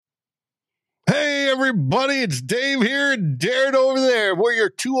everybody. It's Dave here and Darren over there. We're your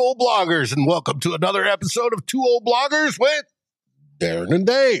two old bloggers, and welcome to another episode of Two Old Bloggers with Darren and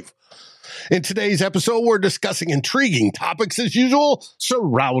Dave. In today's episode, we're discussing intriguing topics as usual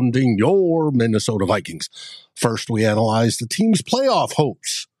surrounding your Minnesota Vikings. First, we analyze the team's playoff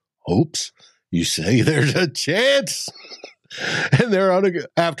hopes. Hopes? You say there's a chance? And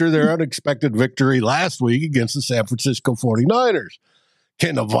after their unexpected victory last week against the San Francisco 49ers.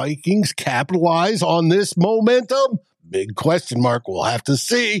 Can the Vikings capitalize on this momentum? Big question mark. We'll have to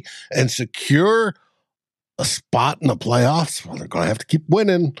see. And secure a spot in the playoffs? Well, they're going to have to keep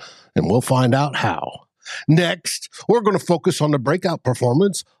winning, and we'll find out how. Next, we're going to focus on the breakout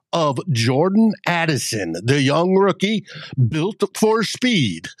performance of Jordan Addison, the young rookie built for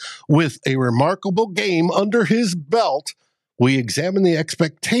speed. With a remarkable game under his belt, we examine the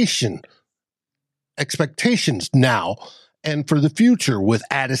expectations now and for the future with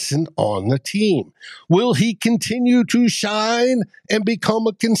Addison on the team. Will he continue to shine and become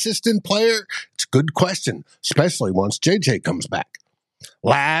a consistent player? It's a good question, especially once JJ comes back.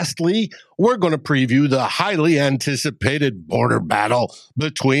 Lastly, we're going to preview the highly anticipated border battle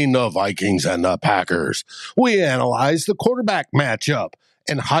between the Vikings and the Packers. We analyze the quarterback matchup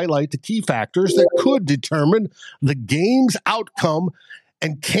and highlight the key factors that could determine the game's outcome.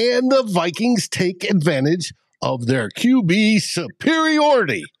 And can the Vikings take advantage of their QB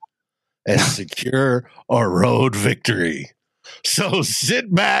superiority and secure a road victory? So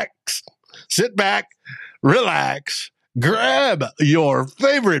sit back, relax, grab your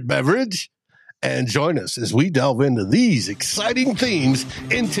favorite beverage, and join us as we delve into these exciting themes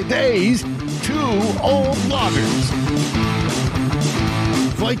in today's Two Old Bloggers.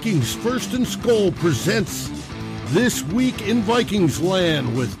 Vikings First and Skol presents This Week in Vikings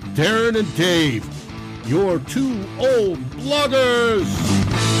Land with Darren and Dave, your two old bloggers.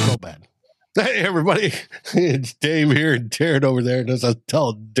 So bad. Hey, everybody. It's Dave here and Darren over there. And as I was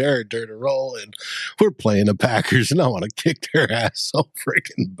telling Darren to roll, and we're playing the Packers, and I want to kick their ass so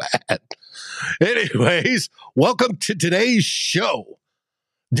freaking bad. Anyways, welcome to today's show.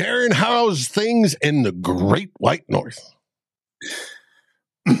 Darren, how's things in the Great White North?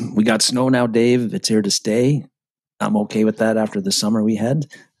 We got snow now, Dave. It's here to stay. I'm okay with that after the summer we had.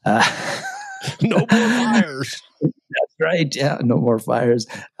 No more fires. That's right. Yeah, no more fires.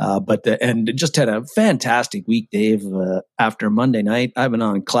 And just had a fantastic week, Dave. After Monday night, I've been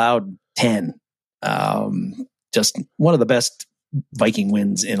on cloud 10. Just one of the best Viking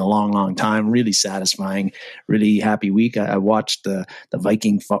wins in a long, long time. Really satisfying. Really happy week. I watched the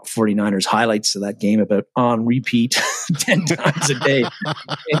Viking 49ers highlights of that game about on repeat 10 times a day.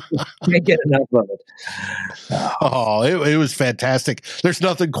 Can't get enough of it. It was fantastic. There's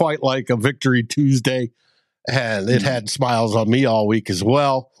nothing quite like a Victory Tuesday, and it had smiles on me all week as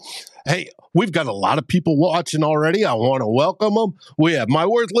well. Hey, we've got a lot of people watching already. I want to welcome them. We have My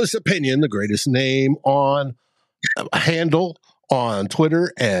Worthless Opinion, the greatest name on handle on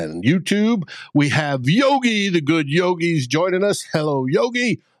Twitter and YouTube. We have Yogi, the good Yogi's joining us. Hello,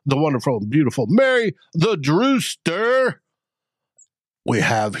 Yogi. The wonderful and beautiful Mary, the Drewster. We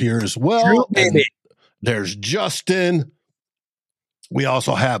have here as well. And there's Justin. We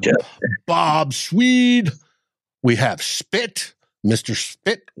also have Bob Swede. We have Spit, Mr.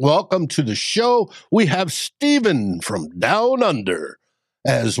 Spit. Welcome to the show. We have Steven from Down Under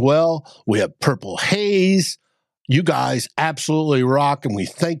as well. We have Purple Haze. You guys absolutely rock, and we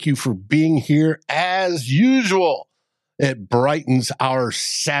thank you for being here as usual. It brightens our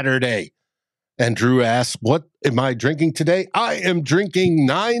Saturday. And Drew asks, what am I drinking today? I am drinking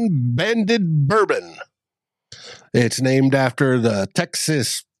 9-Banded Bourbon. It's named after the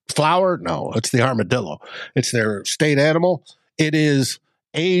Texas flower. No, it's the armadillo. It's their state animal. It is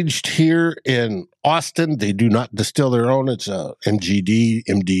aged here in Austin. They do not distill their own. It's a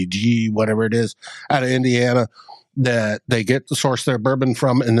MDG, whatever it is, out of Indiana, that they get to source their bourbon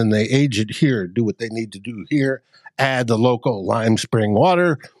from, and then they age it here, do what they need to do here, add the local lime spring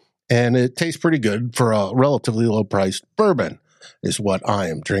water, and it tastes pretty good for a relatively low-priced bourbon, is what I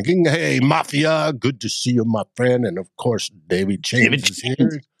am drinking. Hey, Mafia, good to see you, my friend, and of course, David James is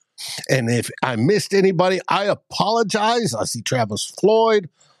here. And if I missed anybody, I apologize. I see Travis Floyd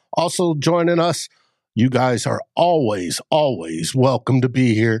also joining us. You guys are always, always welcome to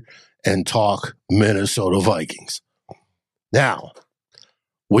be here and talk Minnesota Vikings. Now,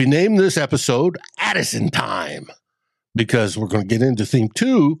 we named this episode Addison Time because we're going to get into theme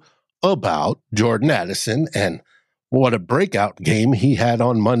 2 about Jordan Addison and what a breakout game he had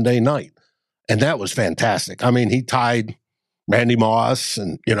on Monday night. And that was fantastic. I mean, he tied Randy Moss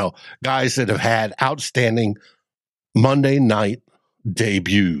and, guys that have had outstanding Monday night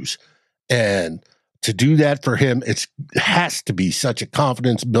debuts. And to do that for him, it has to be such a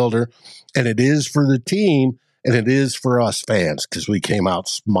confidence builder. And it is for the team, and it is for us fans, because we came out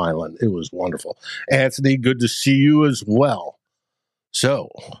smiling. It was wonderful. Anthony, good to see you as well. So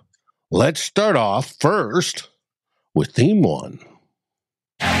let's start off first with theme one.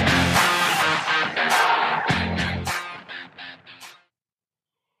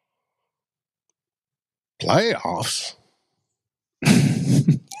 Playoffs.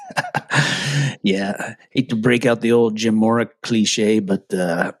 Yeah, I hate to break out the old Jim Mora cliche, but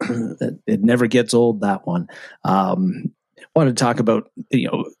it never gets old, that one. Want to talk about,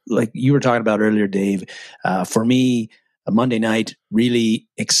 like you were talking about earlier, Dave. For me, a Monday night, really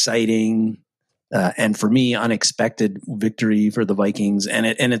exciting, and for me, unexpected victory for the Vikings. And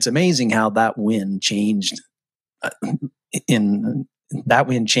it's amazing how that win changed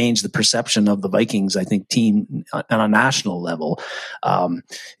changed the perception of the Vikings, I think, team on a national level.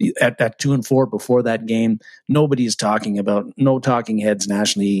 At 2-4 before that game, nobody's talking about, no talking heads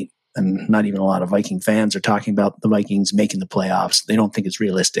nationally, and not even a lot of Viking fans are talking about the Vikings making the playoffs. They don't think it's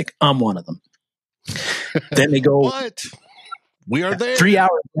realistic. I'm one of them. Then they go, what? We are there. 3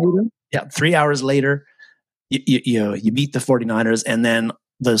 hours later. Yeah, 3 hours later, you beat the 49ers, and then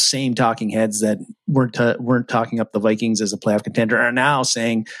the same talking heads that weren't talking up the Vikings as a playoff contender are now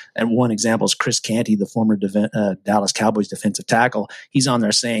saying, and one example is Chris Canty, the former Dallas Cowboys defensive tackle. He's on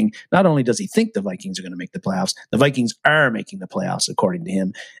there saying, not only does he think the Vikings are going to make the playoffs, the Vikings are making the playoffs, according to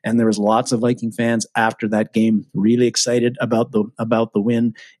him. And there was lots of Viking fans after that game really excited about the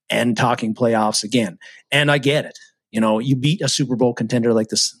win and talking playoffs again. And I get it. You beat a Super Bowl contender like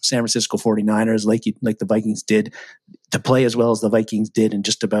the San Francisco 49ers, like the Vikings did, to play as well as the Vikings did in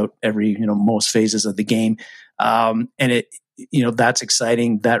just about every, most phases of the game. And that's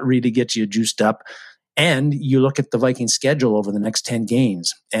exciting. That really gets you juiced up. And you look at the Vikings schedule over the next 10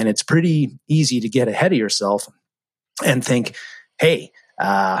 games, and it's pretty easy to get ahead of yourself and think, hey,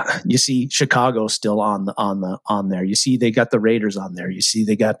 you see Chicago still on there. You see they got the Raiders on there. You see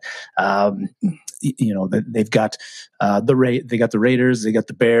they got they've got they got the Raiders, they got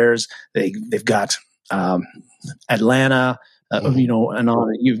the Bears, they've got Atlanta, and all.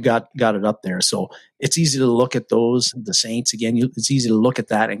 You've got it up there. So it's easy to look at those. The Saints again. It's easy to look at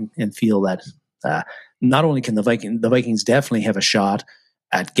that and feel that not only can the Vikings definitely have a shot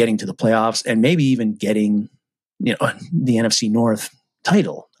at getting to the playoffs and maybe even getting the NFC North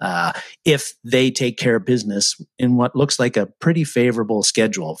title if they take care of business in what looks like a pretty favorable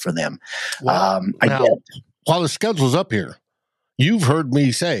schedule for them. While the schedule's up here, you've heard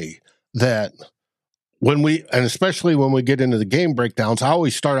me say that especially when we get into the game breakdowns, I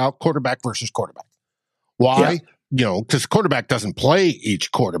always start out quarterback versus quarterback. Why? Because quarterback doesn't play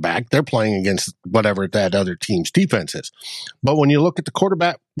each quarterback. They're playing against whatever that other team's defense is. But when you look at the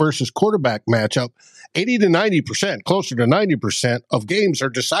quarterback versus quarterback matchup, 80 to 90%, closer to 90% of games are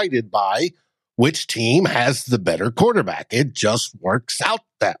decided by which team has the better quarterback. It just works out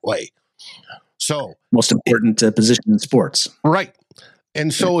that way. So, most important position in sports. Right.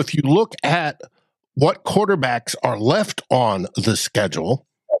 And so if you look at what quarterbacks are left on the schedule,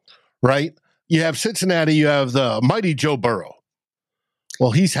 right? You have Cincinnati, you have the mighty Joe Burrow.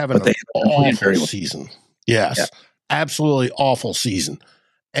 Well, he's having an awful season. Yes, absolutely awful season.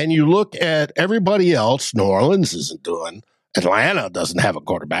 And you look at everybody else, New Orleans isn't doing. Atlanta doesn't have a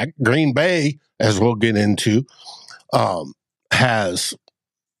quarterback. Green Bay, as we'll get into, has,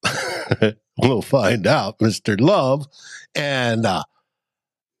 we'll find out, Mr. Love. And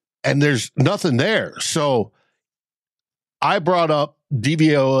there's nothing there. So I brought up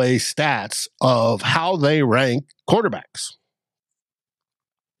DVOA stats of how they rank quarterbacks.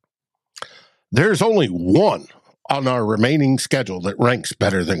 There's only one on our remaining schedule that ranks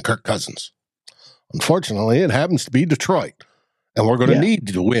better than Kirk Cousins. Unfortunately, it happens to be Detroit. And we're going to need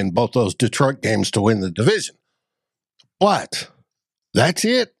to win both those Detroit games to win the division. But that's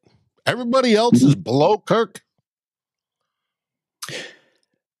it. Everybody else is below Kirk.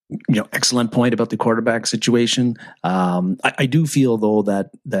 Excellent point about the quarterback situation. I do feel though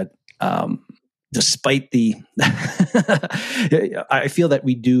that despite the, I feel that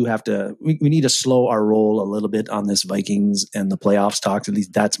we do have to, we need to slow our roll a little bit on this Vikings and the playoffs talks. At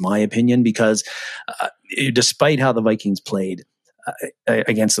least that's my opinion, because despite how the Vikings played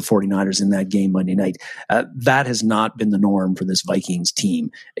against the 49ers in that game Monday night, that has not been the norm for this Vikings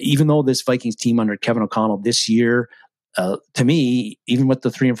team. Even though this Vikings team under Kevin O'Connell this year to me, even with the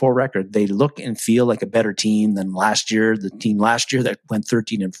 3-4 record, they look and feel like a better team than last year. The team last year that went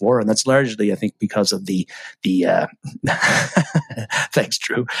 13-4, and that's largely, I think, because of the thanks,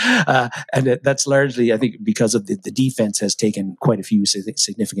 Drew. And that's largely, I think, because of the defense has taken quite a few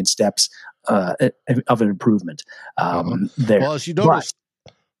significant steps of an improvement there. Well, as you notice,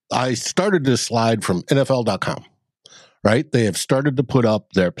 I started this slide from NFL.com. Right, they have started to put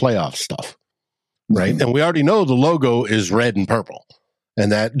up their playoff stuff. Right. Mm-hmm. And we already know the logo is red and purple.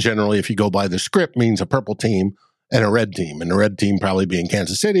 And that generally, if you go by the script, means a purple team and a red team. And the red team probably being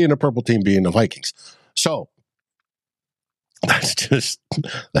Kansas City and a purple team being the Vikings. So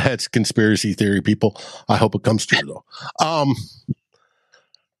that's conspiracy theory, people. I hope it comes true, though.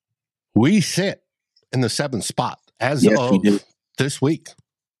 We sit in the 7th spot as of this week.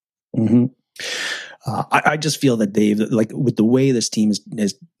 Mm-hmm. I just feel that, Dave, like with the way this team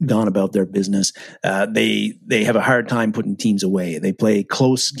has gone about their business, they have a hard time putting teams away. They play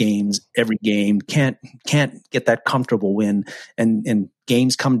close games every game, can't get that comfortable win, and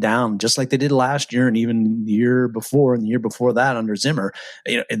games come down just like they did last year and even the year before and the year before that under Zimmer.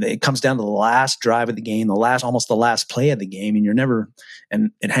 It comes down to the last drive of the game, almost the last play of the game,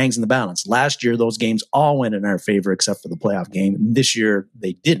 and it hangs in the balance. Last year, those games all went in our favor except for the playoff game. And this year,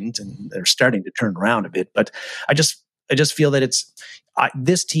 they didn't, and they're starting to turn around a bit. But I just feel that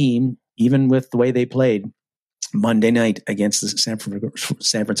this team, even with the way they played Monday night against the San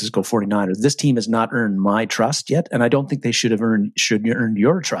Francisco 49ers, this team has not earned my trust yet, and I don't think they should earn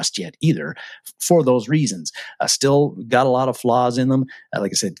your trust yet either, for those reasons. Still got a lot of flaws in them.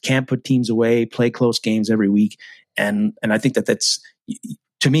 Like I said, can't put teams away, play close games every week, and I think that's,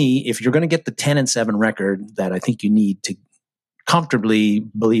 to me, if you're going to get the 10-7 record that I think you need to comfortably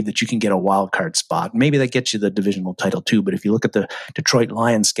believe that you can get a wild card spot. Maybe that gets you the divisional title too, but if you look at the Detroit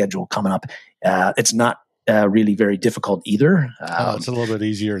Lions schedule coming up, it's not really very difficult either. It's a little bit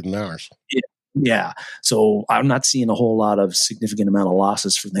easier than ours. Yeah. So I'm not seeing a whole lot of significant amount of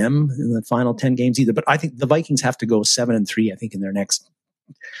losses for them in the final 10 games either. But I think the Vikings have to go 7-3, I think, in their next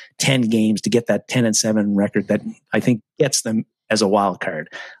 10 games to get that 10-7 record that I think gets them as a wild card.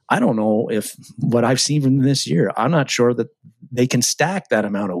 I don't know if what I've seen from this year, I'm not sure that they can stack that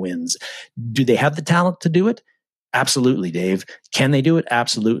amount of wins. Do they have the talent to do it? Absolutely, Dave. Can they do it?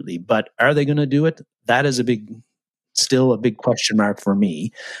 Absolutely. But are they going to do it? That is still a big question mark for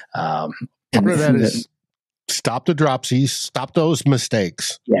me. Part of that is stop the dropsies, stop those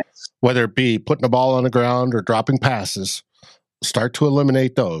mistakes. Yes. Whether it be putting the ball on the ground or dropping passes, start to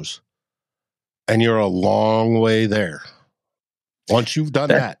eliminate those. And you're a long way there. Once you've done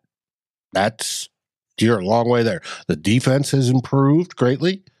that, you're a long way there. The defense has improved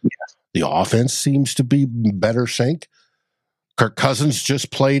greatly. Yes. The offense seems to be better sync. Kirk Cousins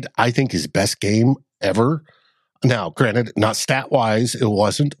just played, I think, his best game ever. Now, granted, not stat-wise, it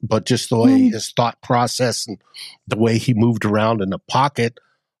wasn't, but just the way his thought process and the way he moved around in the pocket,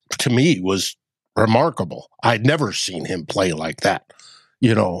 to me, was remarkable. I'd never seen him play like that,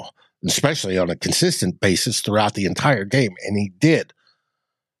 especially on a consistent basis throughout the entire game, and he did.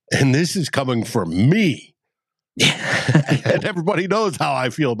 And this is coming from me. And everybody knows how I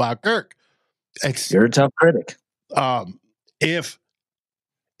feel about Kirk. You're a tough critic. If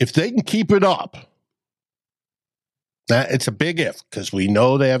they can keep it up, it's a big if, because we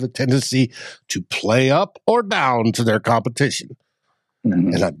know they have a tendency to play up or down to their competition.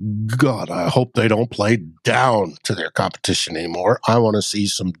 Mm-hmm. And I hope they don't play down to their competition anymore. I want to see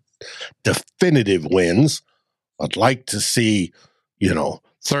some definitive wins. I'd like to see,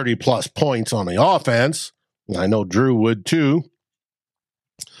 30 plus points on the offense. And I know Drew would too.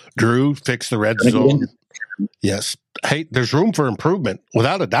 Drew, fix the red zone. Yes. Hey, there's room for improvement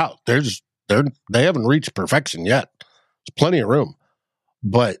without a doubt. They haven't reached perfection yet. There's plenty of room,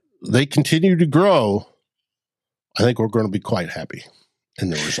 but they continue to grow. I think we're going to be quite happy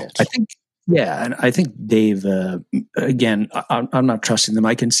in the results. And I think Dave, again, I'm not trusting them.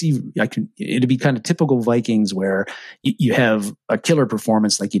 It'd be kind of typical Vikings where you have a killer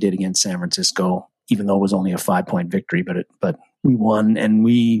performance like you did against San Francisco, even though it was only a 5-point victory, but we won and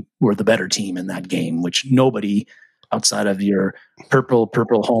we were the better team in that game, which nobody outside of your purple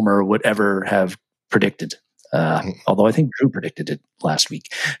homer would ever have predicted. Although I think Drew predicted it last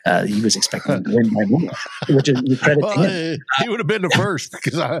week. He was expecting to win by more, which is credit to him. He would have been the first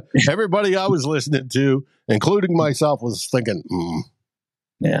because everybody I was listening to, including myself, was thinking,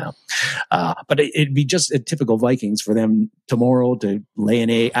 Yeah. But it'd be just a typical Vikings for them tomorrow to lay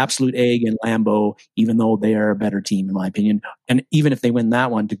an absolute egg in Lambeau, even though they are a better team, in my opinion. And even if they win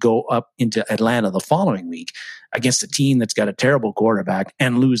that one, to go up into Atlanta the following week, against a team that's got a terrible quarterback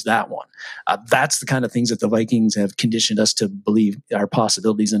and lose that one. That's the kind of things that the Vikings have conditioned us to believe are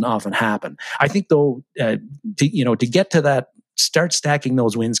possibilities and often happen. I think, though, to get to that, start stacking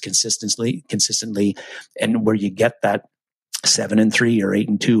those wins consistently, and where you get that 7-3 or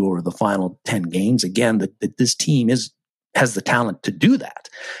 8-2 over the final 10 games. Again, that this team has the talent to do that.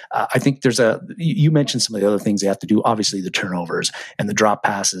 I think you mentioned some of the other things they have to do. Obviously, the turnovers and the drop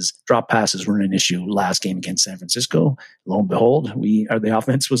passes. Drop passes were an issue last game against San Francisco. Lo and behold, the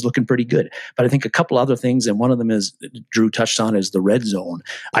offense was looking pretty good. But I think a couple other things, and one of them is Drew touched on, is the red zone.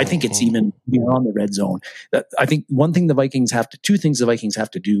 I think it's even beyond the red zone. I think two things the Vikings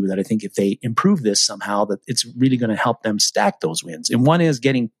have to do that I think if they improve this somehow, that it's really going to help them stack those wins. And one is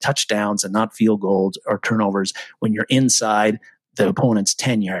getting touchdowns and not field goals or turnovers when you're inside the opponent's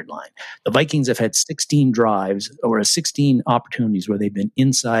 10-yard line. The Vikings have had 16 drives or 16 opportunities where they've been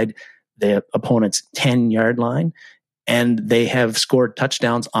inside the opponent's 10-yard line, and they have scored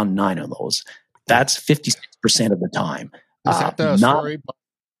touchdowns on 9 of those. That's 56% of the time. Is that the story about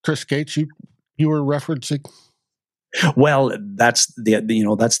Chris Gates you were referencing? Well, that's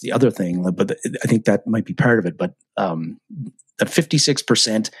the other thing, but I think that might be part of it. But that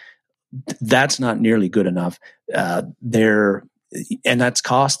 56%, that's not nearly good enough. And that's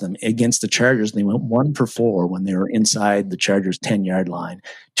cost them against the Chargers. They went 1 for 4 when they were inside the Chargers' 10-yard line.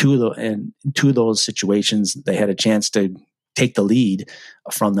 Two of those situations, they had a chance to take the lead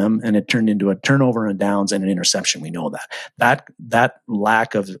from them, and it turned into a turnover and downs and an interception. We know that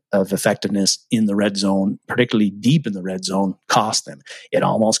lack of effectiveness in the red zone, particularly deep in the red zone, cost them. It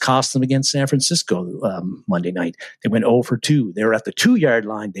almost cost them against San Francisco Monday night. They went 0 for 2. They were at the 2-yard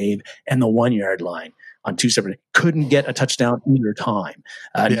line, Dave, and the 1-yard line on 2 separate. Couldn't get a touchdown either time.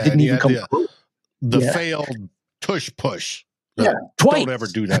 Didn't even come close. The failed tush push. Twice. Don't ever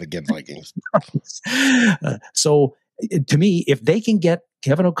do that again, Vikings. So to me, if they can get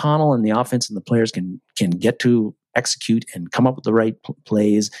Kevin O'Connell and the offense and the players can get to execute and come up with the right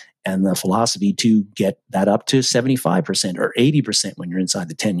plays and the philosophy to get that up to 75% or 80% when you're inside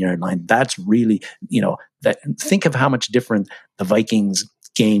the 10-yard line, that's really, think of how much different the Vikings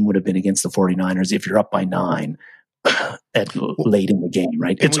game would have been against the 49ers if you're up by 9 late in the game,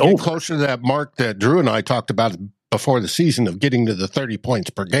 right? It's over. Closer to that mark that Drew and I talked about before the season of getting to the 30 points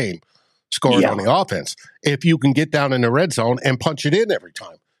per game scored on the offense. If you can get down in the red zone and punch it in every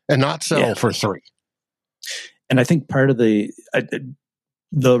time and not settle for 3. And I think part of the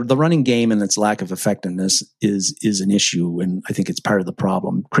running game and its lack of effectiveness is an issue, and I think it's part of the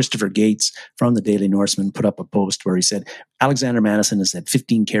problem. Christopher Gates from the Daily Norseman put up a post where he said Alexander Madison has had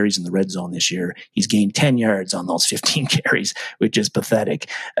 15 carries in the red zone this year. He's gained 10 yards on those 15 carries, which is pathetic,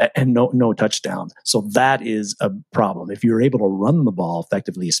 and no touchdowns. So that is a problem. If you're able to run the ball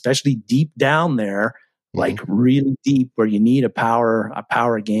effectively, especially deep down there, like really deep where you need a power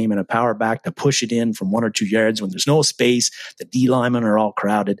game and a power back to push it in from 1 or 2 yards when there's no space, the D linemen are all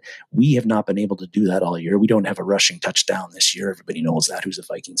crowded. We have not been able to do that all year. We don't have a rushing touchdown this year. Everybody knows that who's a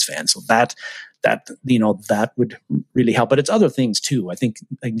Vikings fan. So that would really help. But it's other things too. I think,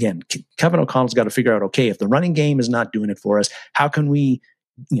 again, Kevin O'Connell's got to figure out, okay, if the running game is not doing it for us, how can we,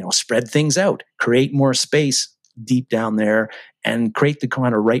 spread things out, create more space deep down there and create the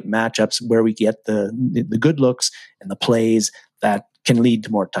kind of right matchups where we get the good looks and the plays that can lead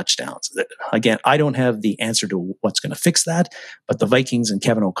to more touchdowns. Again, I don't have the answer to what's going to fix that, but the Vikings and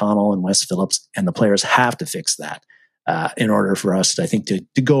Kevin O'Connell and Wes Phillips and the players have to fix that in order for us, I think,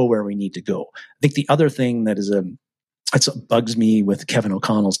 to go where we need to go. I think the other thing that bugs me with Kevin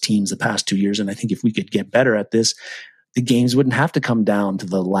O'Connell's teams the past 2 years, and I think if we could get better at this, the games wouldn't have to come down to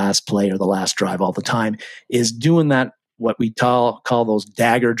the last play or the last drive all the time, is doing that, what we call those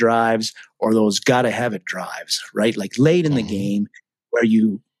dagger drives or those gotta have it drives, right? Like late in the game where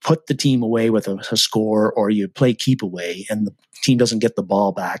you put the team away with a score, or you play keep away and the team doesn't get the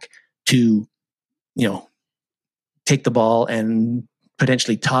ball back to, take the ball and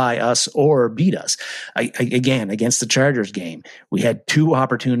potentially tie us or beat us. Again, against the Chargers game, we had 2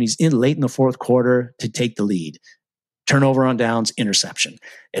 opportunities late in the fourth quarter to take the lead. Turnover on downs, interception.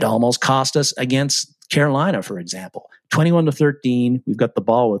 It almost cost us against Carolina, for example. 21-13. We've got the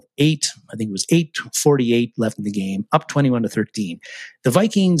ball with 8:48 left in the game, up 21-13. The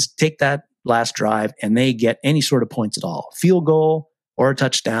Vikings take that last drive and they get any sort of points at all. Field goal or a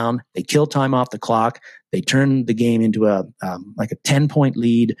touchdown. They kill time off the clock. They turn the game into a 10-point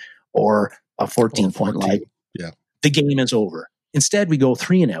lead or a 14-point lead. Yeah. The game is over. Instead, we go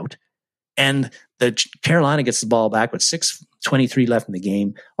 3 and out. And the Carolina gets the ball back with 6:23 left in the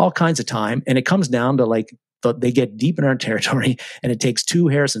game, all kinds of time. And it comes down to like they get deep in our territory, and it takes 2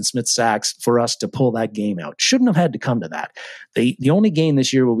 Harrison Smith sacks for us to pull that game out. Shouldn't have had to come to that. The only game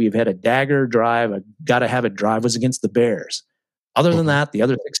this year where we've had a dagger drive, a gotta have it drive, was against the Bears. Other than that, the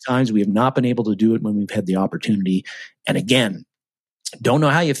other 6 times we have not been able to do it when we've had the opportunity. And again, don't know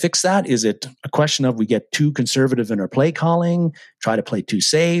how you fix that. Is it a question of we get too conservative in our play calling, try to play too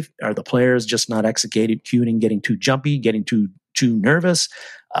safe? Are the players just not executing, getting too jumpy, getting too nervous?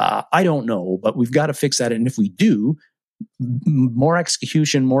 I don't know, but we've got to fix that. And if we do, more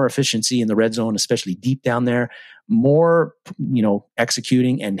execution, more efficiency in the red zone, especially deep down there, more,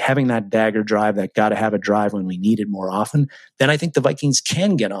 executing and having that dagger drive, that got to have a drive when we need it more often, then I think the Vikings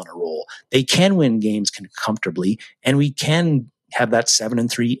can get on a roll. They can win games comfortably, and we can have that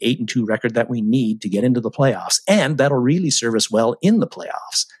 7-3, 8-2 record that we need to get into the playoffs. And that'll really serve us well in the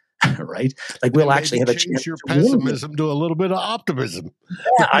playoffs, right? Like we'll actually have a chance your pessimism to a little bit of optimism.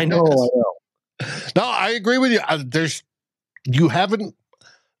 Yeah, I know. No, I agree with you.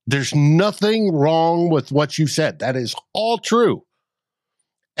 There's nothing wrong with what you said. That is all true.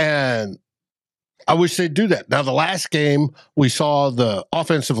 And I wish they'd do that. Now, the last game, we saw the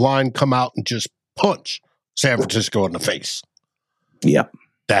offensive line come out and just punch San Francisco in the face. Yep.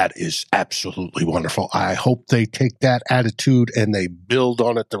 That is absolutely wonderful. I hope they take that attitude and they build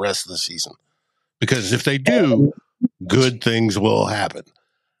on it the rest of the season. Because if they do, good things will happen.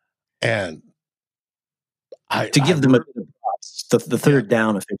 And give them a bit of props, the third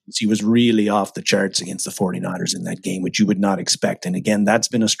down efficiency was really off the charts against the 49ers in that game, which you would not expect. And again, that's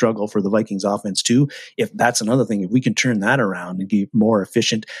been a struggle for the Vikings offense too. If that's another thing, if we can turn that around and be more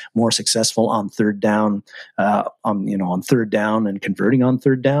efficient, more successful on third down, on third down and converting on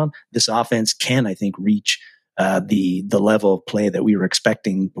third down, this offense can, I think, reach the level of play that we were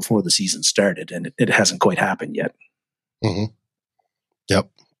expecting before the season started. And it hasn't quite happened yet. Mm-hmm. Yep.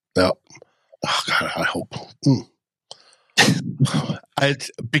 Oh God, I hope.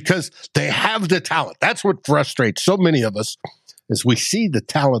 Because they have the talent. That's what frustrates so many of us is we see the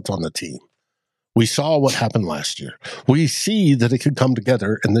talent on the team. We saw what happened last year. We see that it could come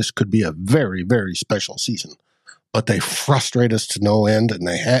together, and this could be a very, very special season. But they frustrate us to no end, and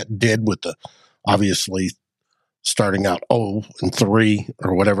they did with the obviously starting out 0-3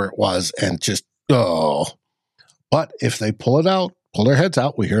 or whatever it was, and just But if they pull their heads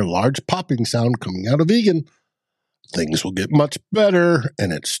out, we hear a large popping sound coming out of Egan. Things will get much better,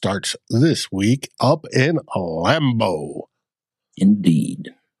 and it starts this week up in Lambeau. Indeed.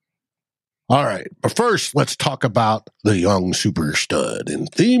 All right, but first, let's talk about the young super stud in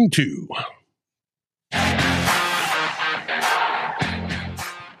Theme 2.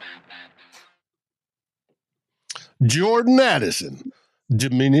 Jordan Addison,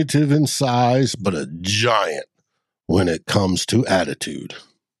 diminutive in size, but a giant when it comes to attitude.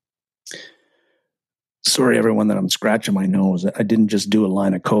 Sorry, everyone, that I'm scratching my nose. I didn't just do a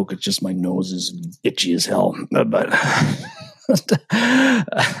line of Coke. It's just my nose is itchy as hell. But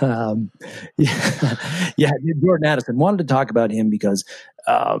Jordan Addison, wanted to talk about him because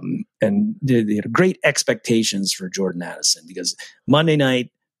and they had great expectations for Jordan Addison because Monday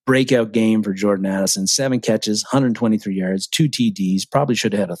night, breakout game for Jordan Addison, 7 catches, 123 yards, 2 TDs, probably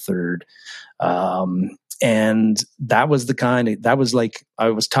should have had a third. And that was like, I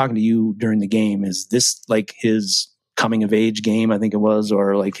was talking to you during the game, is this like his coming of age game, I think it was,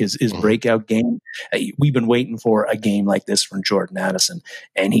 or like his breakout game? We've been waiting for a game like this from Jordan Addison,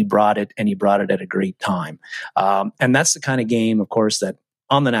 and he brought it at a great time. And that's the kind of game, of course, that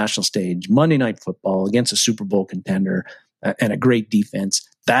on the national stage, Monday Night Football against a Super Bowl contender and a great defense,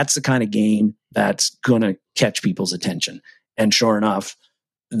 that's the kind of game that's going to catch people's attention. And sure enough,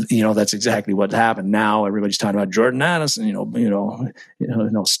 that's exactly what happened. Now everybody's talking about Jordan Addison,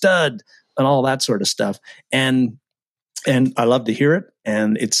 stud and all that sort of stuff. And I love to hear it.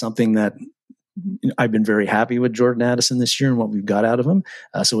 And it's something that I've been very happy with Jordan Addison this year and what we've got out of him.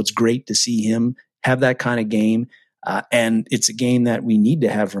 So it's great to see him have that kind of game. And it's a game that we need to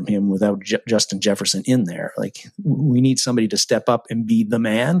have from him without Justin Jefferson in there. Like, we need somebody to step up and be the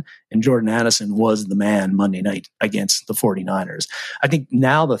man. And Jordan Addison was the man Monday night against the 49ers. I think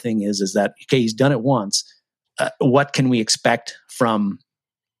now the thing is that, okay, he's done it once. What can we expect from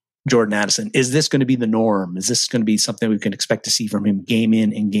Jordan Addison? Is this going to be the norm? Is this going to be something we can expect to see from him game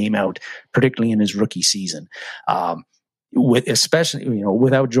in and game out, particularly in his rookie season? Without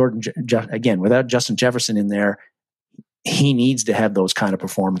without Justin Jefferson in there, he needs to have those kind of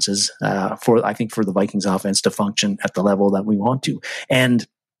performances for the Vikings offense to function at the level that we want to. And,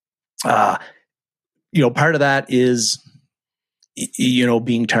 part of that is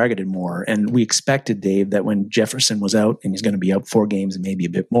being targeted more. And we expected, Dave, that when Jefferson was out, and he's going to be out 4 games and maybe a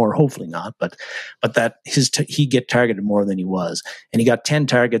bit more, hopefully not, but that he get targeted more than he was. And he got 10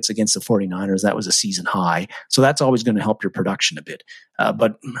 targets against the 49ers. That was a season high. So that's always going to help your production a bit.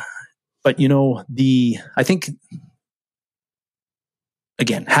 But I think,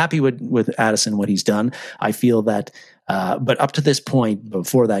 again, happy with Addison, what he's done. I feel that, but up to this point,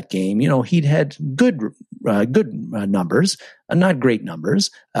 before that game, he'd had good numbers, not great numbers.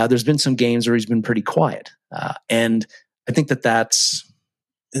 There's been some games where he's been pretty quiet, and I think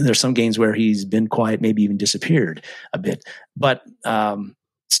there's some games where he's been quiet, maybe even disappeared a bit. But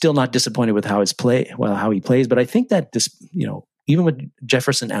still not disappointed with how he plays. But I think that this, even with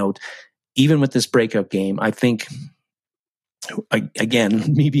Jefferson out, even with this breakout game, I think, again,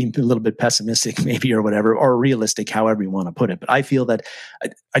 maybe a little bit pessimistic, maybe, or whatever, or realistic, however you want to put it. But I feel that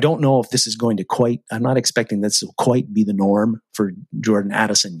I don't know if this is going to I'm not expecting this to quite be the norm for Jordan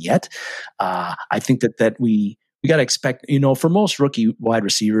Addison yet. I think that we got to expect, for most rookie wide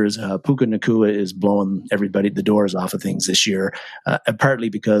receivers, Puka Nacua is blowing the doors off of things this year, partly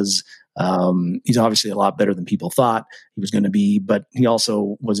because he's obviously a lot better than people thought he was going to be, but he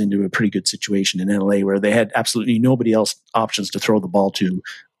also was into a pretty good situation in LA where they had absolutely nobody else options to throw the ball to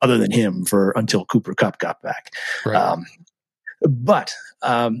other than him until Cooper Kupp got back. Right. But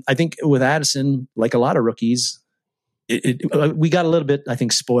I think with Addison, like a lot of rookies, we got a little bit, I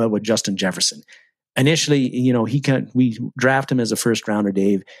think, spoiled with Justin Jefferson. Initially, we draft him as a first rounder,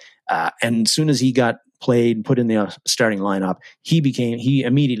 Dave. And as soon as he got played and put in the starting lineup, he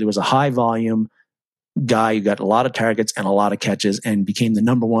immediately was a high volume guy who got a lot of targets and a lot of catches and became the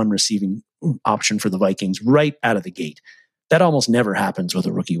number 1 receiving option for the Vikings right out of the gate. That almost never happens with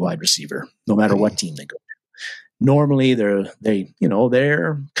a rookie wide receiver, no matter what team they go to. Normally they're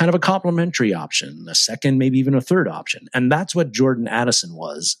kind of a complementary option, a second, maybe even a third option. And that's what Jordan Addison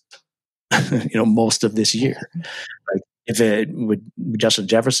was, most of this year. Like, if it with Justin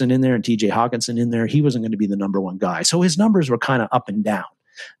Jefferson in there and TJ Hawkinson in there, he wasn't going to be the number 1 guy. So his numbers were kind of up and down.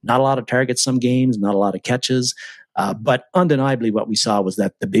 Not a lot of targets some games, not a lot of catches. But undeniably what we saw was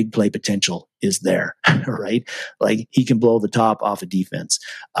that the big play potential is there, right? Like, he can blow the top off a defense.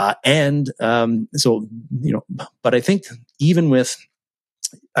 But I think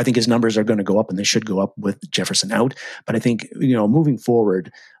I think his numbers are going to go up, and they should go up with Jefferson out. But I think, moving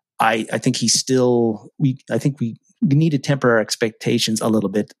forward, I think we need to temper our expectations a little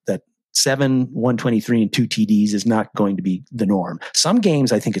bit that 7, 123 and 2 TDs is not going to be the norm. Some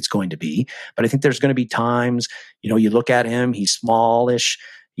games I think it's going to be, but I think there's going to be times, you look at him, he's smallish,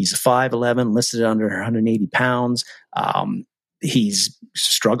 he's 5'11", listed under 180 pounds. He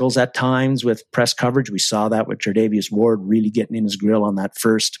struggles at times with press coverage. We saw that with Tre'Davious Ward really getting in his grill on that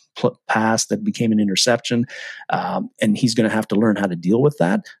first pass that became an interception. And he's going to have to learn how to deal with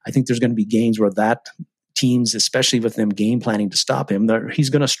that. I think there's going to be games where teams, especially with them game planning to stop him,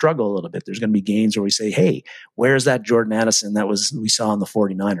 he's going to struggle a little bit. There's going to be games where we say, hey, where's that Jordan Addison we saw in the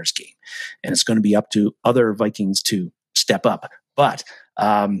 49ers game? And it's going to be up to other Vikings to step up. But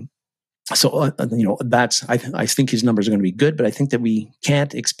I think his numbers are going to be good, but I think that we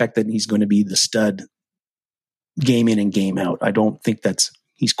can't expect that he's going to be the stud game in and game out. I don't think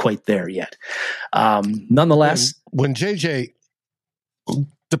he's quite there yet. Nonetheless, when JJ,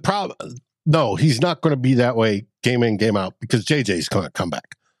 no, he's not going to be that way game in, game out, because JJ's going to come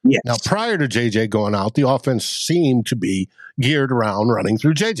back. Yes. Now, prior to JJ going out, the offense seemed to be geared around running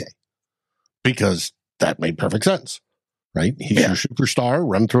through JJ because that made perfect sense, right? He's your superstar,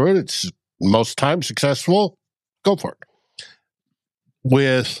 run through it. It's most times successful. Go for it.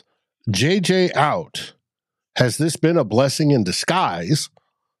 With JJ out, has this been a blessing in disguise?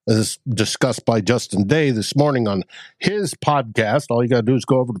 As discussed by Justin Day this morning on his podcast. All you got to do is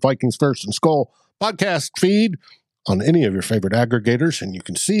go over to Vikings First and Skull podcast feed on any of your favorite aggregators, and you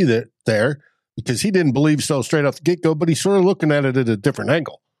can see that there, because he didn't believe so straight off the get-go, but he's sort of looking at it at a different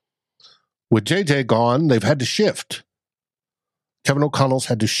angle. With JJ gone, they've had to shift. Kevin O'Connell's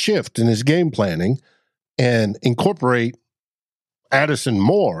had to shift in his game planning and incorporate Addison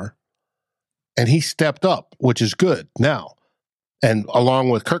more, and he stepped up, which is good. Now, and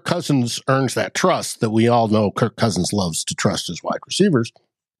along with Kirk Cousins earns that trust that we all know Kirk Cousins loves to trust his wide receivers,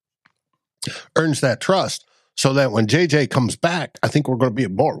 earns that trust so that when JJ comes back, I think we're going to be a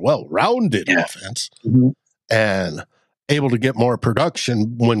more well-rounded offense and able to get more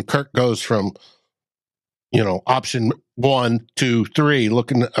production when Kirk goes from, option 1, 2, 3,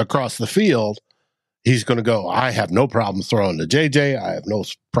 looking across the field. He's going to go, I have no problem throwing to JJ. I have no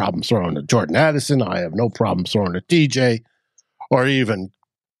problem throwing to Jordan Addison. I have no problem throwing to TJ. Or even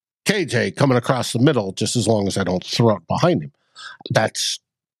KJ coming across the middle, just as long as I don't throw it behind him. That's,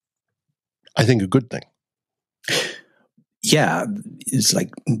 I think, a good thing. Yeah, it's like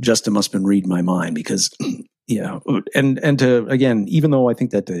Justin must have been reading my mind because, and to, again, even though I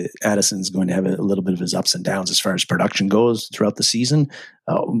think that Addison's going to have a little bit of his ups and downs as far as production goes throughout the season,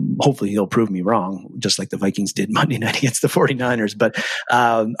 hopefully he'll prove me wrong, just like the Vikings did Monday night against the 49ers. But,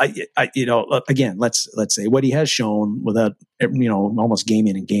 again, let's say what he has shown without, almost game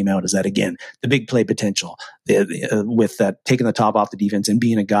in and game out is that, again, the big play potential with that, taking the top off the defense and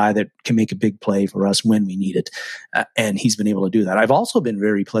being a guy that can make a big play for us when we need it. And he's been able to do that. I've also been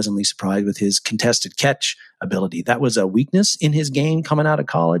very pleasantly surprised with his contested catch ability. That was a weakness in his game coming out of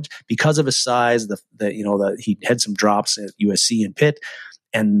college because of his size. He had some drops at USC and Pitt,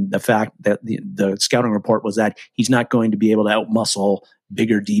 and the fact that the scouting report was that he's not going to be able to outmuscle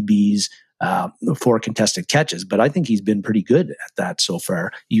bigger DBs for contested catches. But I think he's been pretty good at that so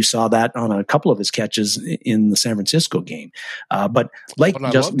far. You saw that on a couple of his catches in the San Francisco game. But I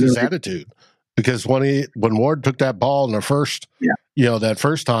loved his attitude. Because when Ward took that ball in the first, that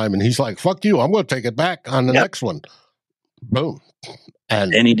first time, and he's like, "Fuck you, I'm going to take it back on the next one." Boom,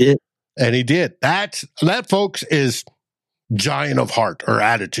 and he did, That, folks, is giant of heart or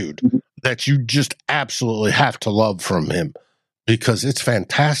attitude that you just absolutely have to love from him, because it's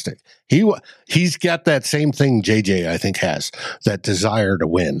fantastic. He's got that same thing JJ, I think, has, that desire to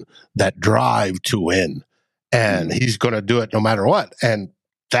win, that drive to win, and he's going to do it no matter what, and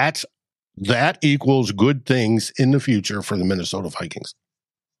that equals good things in the future for the Minnesota Vikings,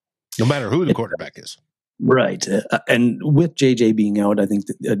 no matter who the quarterback is. Right. And with JJ being out, I think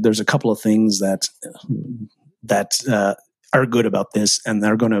there's a couple of things that are good about this, and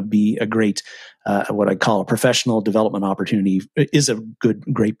they're going to be a great, what I call a professional development opportunity, is a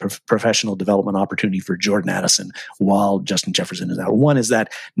great professional development opportunity for Jordan Addison while Justin Jefferson is out. One is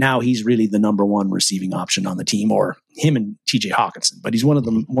that now he's really the number one receiving option on the team, or him and TJ Hawkinson, but he's one of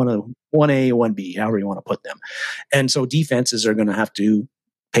them, 1A, 1B, however you want to put them. And so defenses are going to have to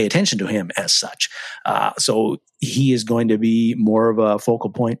pay attention to him as such. So he is going to be more of a focal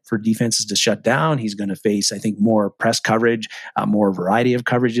point for defenses to shut down. He's going to face, I think, more press coverage, more variety of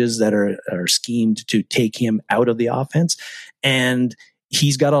coverages that are schemed to take him out of the offense. And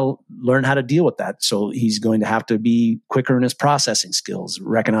he's got to learn how to deal with that. So he's going to have to be quicker in his processing skills,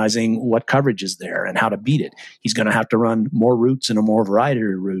 recognizing what coverage is there and how to beat it. He's going to have to run more routes and a more variety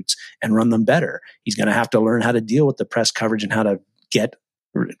of routes and run them better. He's going to have to learn how to deal with the press coverage and how to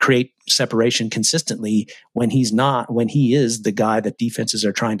create separation consistently when he is the guy that defenses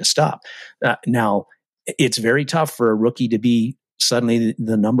are trying to stop. Now, it's very tough for a rookie to be suddenly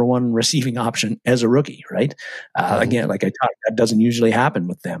the number one receiving option as a rookie, right? Again, like I talked, that doesn't usually happen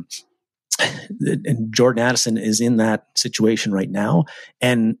with them. And Jordan Addison is in that situation right now.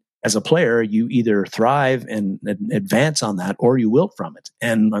 And as a player, you either thrive and advance on that, or you wilt from it.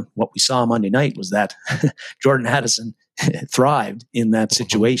 And what we saw Monday night was that Jordan Addison thrived in that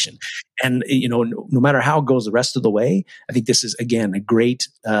situation. And, no matter how it goes the rest of the way, I think this is, again,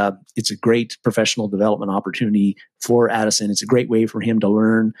 it's a great professional development opportunity for Addison. It's a great way for him to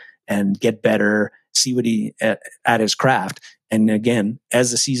learn and get better, see what at his craft. And again,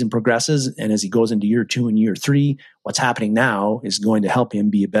 as the season progresses and as he goes into year 2 and year 3, what's happening now is going to help him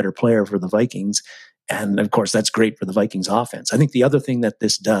be a better player for the Vikings. And of course, that's great for the Vikings offense. I think the other thing that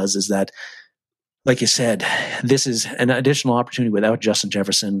this does is that, like you said, this is an additional opportunity without Justin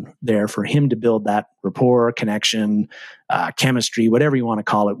Jefferson there for him to build that rapport, connection, chemistry, whatever you want to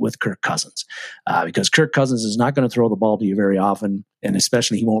call it, with Kirk Cousins. Because Kirk Cousins is not going to throw the ball to you very often, and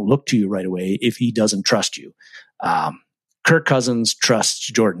especially he won't look to you right away if he doesn't trust you. Kirk Cousins trusts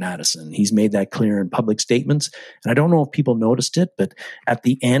Jordan Addison. He's made that clear in public statements. And I don't know if people noticed it, but at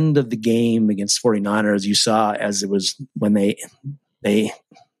the end of the game against 49ers, you saw as it was when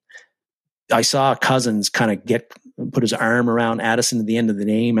I saw Cousins kind of put his arm around Addison at the end of the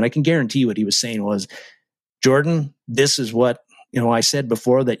game. And I can guarantee what he was saying was, Jordan, this is what, I said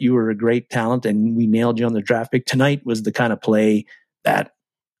before, that you were a great talent and we nailed you on the draft pick. Tonight was the kind of play that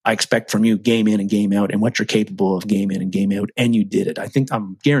I expect from you game in and game out, and what you're capable of game in and game out. And you did it.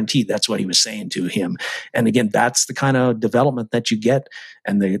 I'm guaranteed that's what he was saying to him. And again, that's the kind of development that you get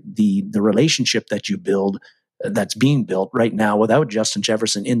and the relationship that you build that's being built right now without Justin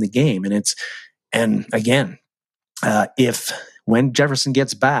Jefferson in the game. And again, if when Jefferson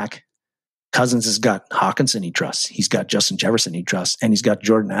gets back, Cousins has got Hawkinson he trusts, he's got Justin Jefferson he trusts, and he's got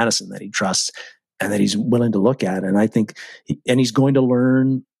Jordan Addison that he trusts and that he's willing to look at. And I think, and he's going to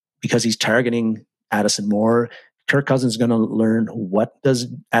learn, because he's targeting Addison more. Kirk Cousins is going to learn what does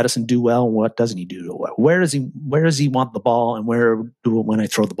Addison do well and what doesn't he do well. Where does he want the ball, and when I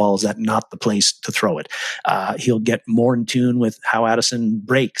throw the ball, is that not the place to throw it? He'll get more in tune with how Addison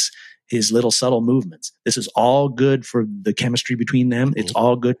breaks, his little subtle movements. This is all good for the chemistry between them. It's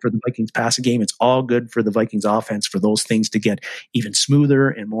all good for the Vikings passing game. It's all good for the Vikings offense, for those things to get even smoother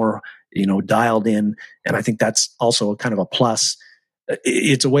and more, dialed in. And I think that's also kind of a plus.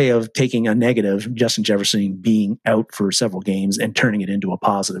 It's a way of taking a negative, Justin Jefferson being out for several games, and turning it into a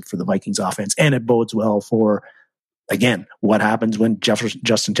positive for the Vikings offense. And it bodes well for, again, what happens when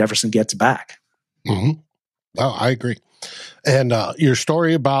Justin Jefferson gets back. Mm-hmm. Oh, I agree. And your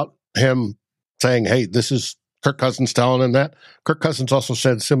story about him saying, hey, this is Kirk Cousins telling him that. Kirk Cousins also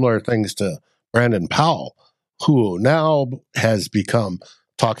said similar things to Brandon Powell, who now has become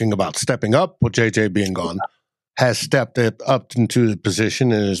talking about stepping up with JJ being gone, has stepped up into the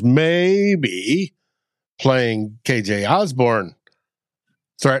position and is maybe playing KJ Osborne,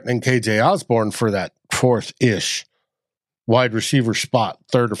 threatening KJ Osborne for that fourth-ish wide receiver spot,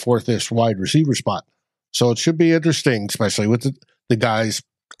 third or fourth-ish wide receiver spot. So it should be interesting, especially with the guys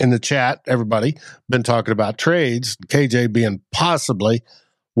in the chat. Everybody been talking about trades, KJ being possibly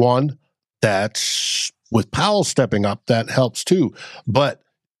one. That's with Powell stepping up, that helps too. But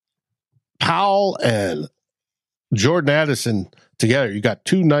Powell and Jordan Addison together, you got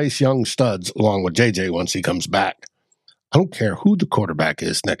two nice young studs along with JJ once he comes back. I don't care who the quarterback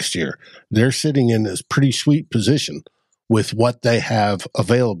is next year. They're sitting in this pretty sweet position with what they have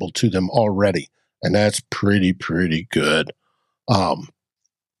available to them already. And that's pretty good. Bobby,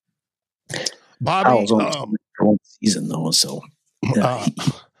 one season though, so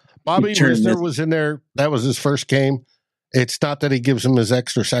Bobby Risner was in there. That was his first game. It's not that he gives him his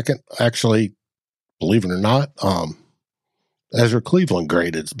extra second. Actually, believe it or not, Ezra Cleveland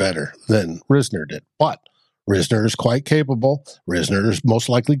graded better than Risner did. But Risner is quite capable. Risner is most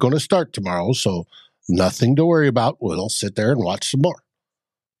likely going to start tomorrow, so nothing to worry about. We'll sit there and watch some more.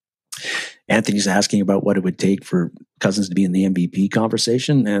 Anthony's asking about what it would take for Cousins to be in the MVP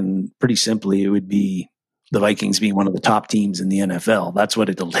conversation, and pretty simply, it would be the Vikings being one of the top teams in the NFL. That's what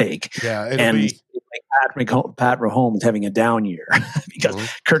it'll take. Yeah, it'll be like Pat Mahomes having a down year because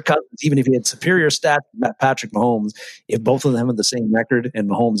Kirk Cousins, even if he had superior stats than Patrick Mahomes, if both of them have the same record and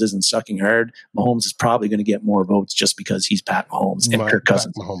Mahomes isn't sucking hard, Mahomes is probably going to get more votes just because he's Pat Mahomes and Kirk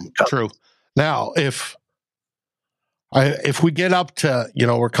Cousins. True. Now, if we get up to,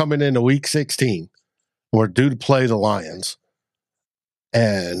 we're coming into week 16, we're due to play the Lions,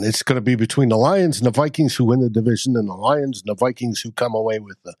 and it's going to be between the Lions and the Vikings who win the division, and the Lions and the Vikings who come away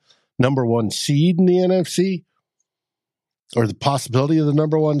with the number one seed in the NFC, or the possibility of the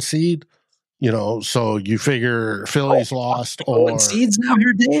number one seed. So you figure Philly's lost, or seeds now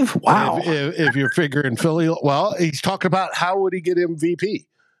here, Dave. Wow. If you're figuring Philly, well, he's talking about how would he get MVP?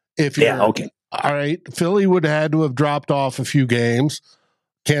 Okay. All right, Philly would have had to have dropped off a few games.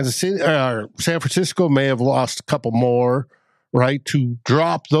 Kansas City or San Francisco may have lost a couple more, right, to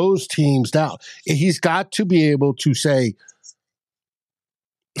drop those teams down. He's got to be able to say,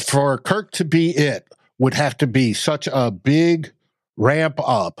 for Kirk to be it, would have to be such a big ramp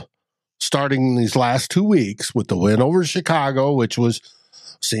up starting these last 2 weeks with the win over Chicago, which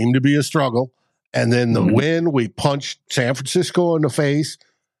seemed to be a struggle, and then the win, we punched San Francisco in the face,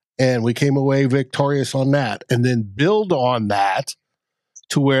 and we came away victorious on that, and then build on that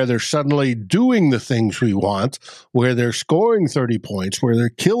to where they're suddenly doing the things we want, where they're scoring 30 points, where they're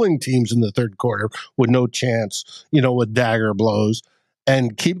killing teams in the third quarter with no chance, with dagger blows,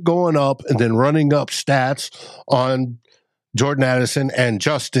 and keep going up and then running up stats on Jordan Addison and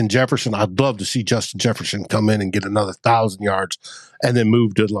Justin Jefferson. I'd love to see Justin Jefferson come in and get another 1,000 yards and then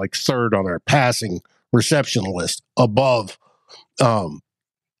move to like third on our passing reception list above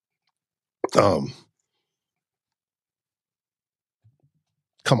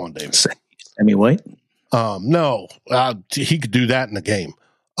come on, David. Sammy White? No, he could do that in the game.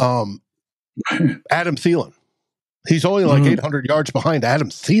 Adam Thielen. He's only like 800 yards behind Adam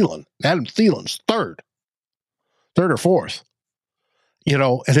Thielen. Adam Thielen's third or fourth.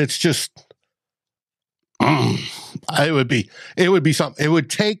 And it's just, it would be something. It would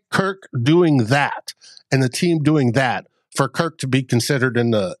take Kirk doing that and the team doing that for Kirk to be considered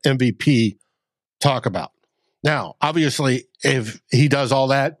in the MVP talk about. Now, obviously, if he does all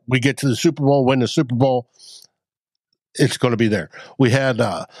that, we get to the Super Bowl, win the Super Bowl, it's going to be there. We had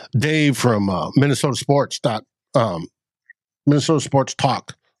Dave from Minnesota Sports Talk, I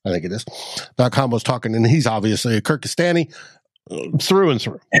think it is, .com was talking, and he's obviously a Kirkistani through and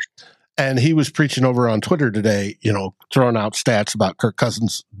through. And he was preaching over on Twitter today, throwing out stats about Kirk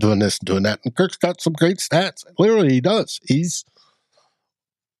Cousins doing this and doing that. And Kirk's got some great stats. Literally, he does. He's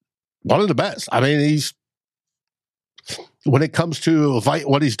one of the best. I mean, when it comes to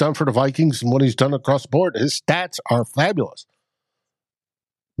what he's done for the Vikings and what he's done across the board, his stats are fabulous.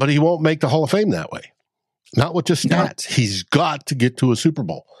 But he won't make the Hall of Fame that way. Not with just stats. No. He's got to get to a Super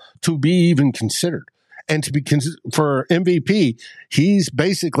Bowl to be even considered. And to be for MVP, he's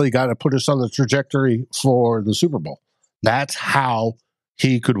basically got to put us on the trajectory for the Super Bowl. That's how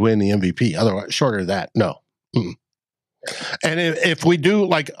he could win the MVP. Otherwise, short of that, no. Mm-mm. And if we do,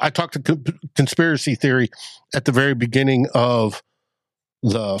 like I talked to conspiracy theory at the very beginning of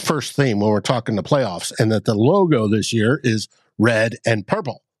the first theme when we're talking the playoffs, and that the logo this year is red and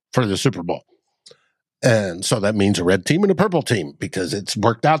purple for the Super Bowl. And so that means a red team and a purple team, because it's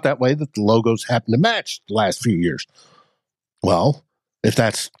worked out that way that the logos happen to match the last few years. Well, if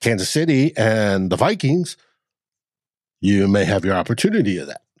that's Kansas City and the Vikings, you may have your opportunity of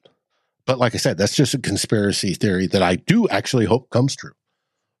that. But like I said, that's just a conspiracy theory that I do actually hope comes true.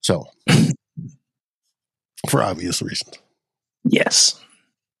 So, for obvious reasons. Yes.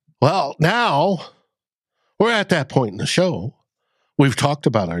 Well, now we're at that point in the show. We've talked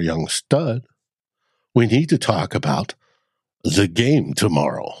about our young stud. We need to talk about the game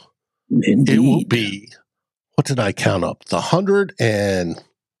tomorrow. Indeed. It will be, what did I count up? This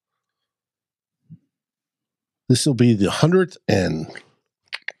will be the 100th and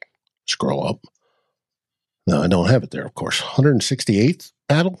scroll up. No, I don't have it there, of course. 168th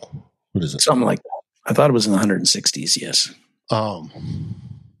battle? What is it? Something like that. I thought it was in the 160s, yes. I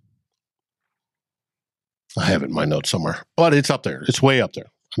have it in my notes somewhere, but it's up there. It's way up there.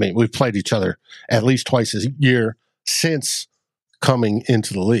 I mean, we've played each other at least twice a year since coming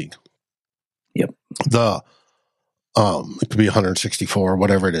into the league. Yep. It could be 164,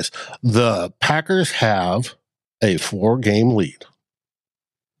 whatever it is. The Packers have a 4-game lead.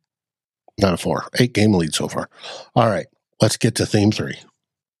 Not a 4, 8-game lead so far. All right, let's get to theme 3.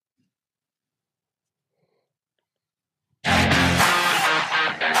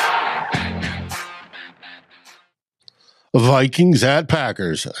 Vikings at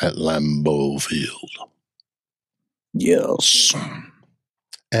Packers at Lambeau Field. Yes.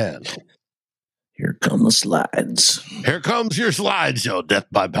 And here come the slides. Here comes your slideshow, Death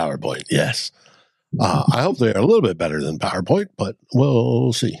by PowerPoint. Yes. I hope they are a little bit better than PowerPoint, but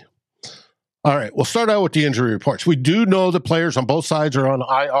we'll see. All right, we'll start out with the injury reports. We do know the players on both sides are on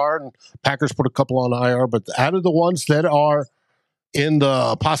IR, and Packers put a couple on IR, but out of the ones that are in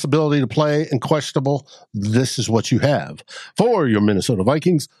the possibility to play and questionable, this is what you have. For your Minnesota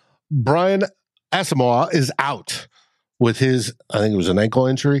Vikings, Brian Asamoah is out with his, I think it was an ankle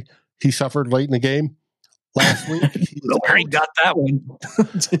injury he suffered late in the game last week. Where he got that one.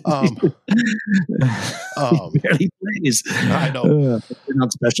 He barely plays. I know.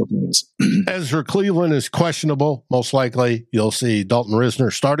 Not special teams. Ezra Cleveland is questionable. Most likely you'll see Dalton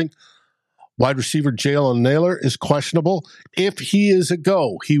Risner starting. Wide receiver Jalen Naylor is questionable. If he is a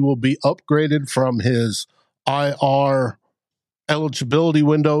go, he will be upgraded from his IR eligibility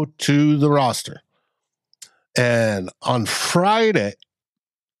window to the roster. And on Friday,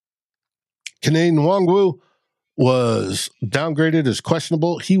 Kene Nwangwu was downgraded as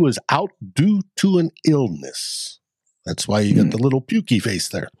questionable. He was out due to an illness. That's why you got the little pukey face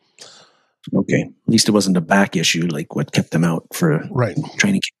there. Okay. At least it wasn't a back issue like what kept him out for right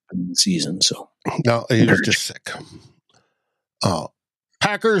training camp in the season. So no, he was just sick.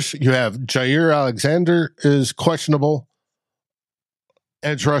 Packers, you have Jair Alexander is questionable.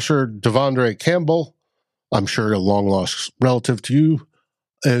 Edge rusher Devondre Campbell, I'm sure a long lost relative to you,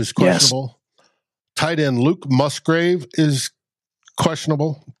 is questionable. Yes. Tight end Luke Musgrave is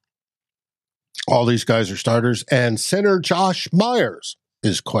questionable. All these guys are starters. And center Josh Myers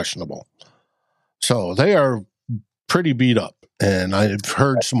is questionable. So they are pretty beat up. And I've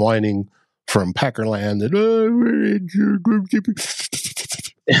heard some whining from Packerland that,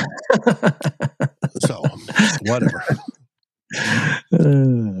 so, whatever.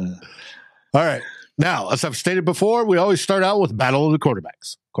 All right. Now, as I've stated before, we always start out with battle of the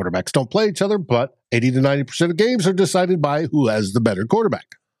quarterbacks. Quarterbacks don't play each other, but 80 to 90% of games are decided by who has the better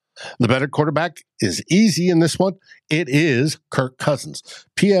quarterback. The better quarterback is easy in this one. It is Kirk Cousins.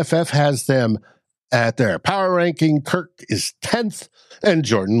 PFF has them at their power ranking. Kirk is 10th and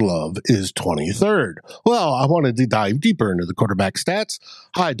Jordan Love is 23rd. Well, I wanted to dive deeper into the quarterback stats.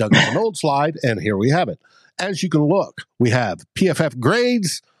 I dug up an old slide, and here we have it. As you can look, we have PFF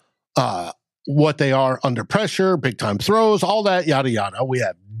grades, what they are under pressure, big time throws, all that, yada, yada. We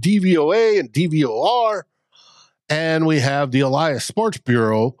have DVOA and DVOR, and we have the Elias Sports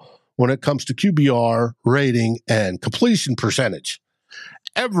Bureau, when it comes to QBR, rating, and completion percentage.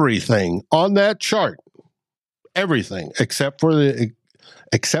 Everything on that chart, everything except for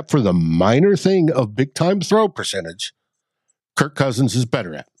the minor thing of big time throw percentage, Kirk Cousins is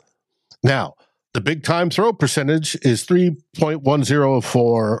better at. Now, the big time throw percentage is 3.10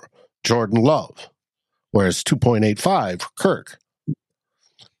 for Jordan Love, whereas 2.85 for Kirk.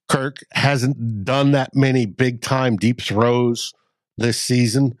 Kirk hasn't done that many big time deep throws this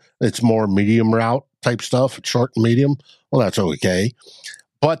season. It's more medium route type stuff, short and medium. Well, that's okay.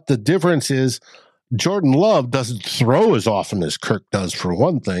 But the difference is Jordan Love doesn't throw as often as Kirk does, for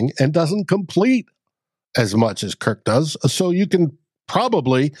one thing, and doesn't complete as much as Kirk does. So you can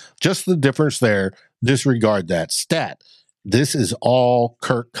probably, just the difference there, disregard that stat. This is all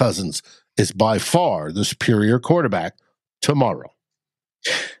Kirk Cousins is by far the superior quarterback tomorrow.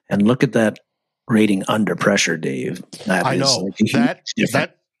 And look at that rating under pressure, Dave. I know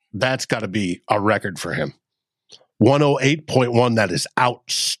that's got to be a record for him. 108.1. That is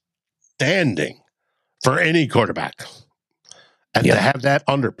outstanding for any quarterback. And to have that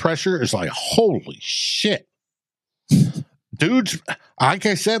under pressure is like, holy shit. Dudes, like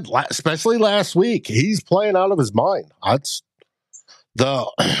I said, especially last week, he's playing out of his mind. That's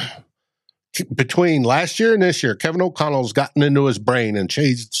between last year and this year, Kevin O'Connell's gotten into his brain and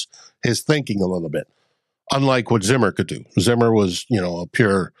changed his thinking a little bit. Unlike what Zimmer could do. Zimmer was, a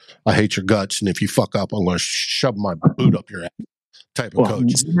pure, I hate your guts, and if you fuck up, I'm going to shove my boot up your ass type of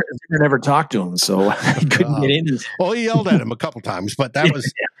coach. Zimmer never talked to him, so he couldn't get in. Well, he yelled at him a couple times, but that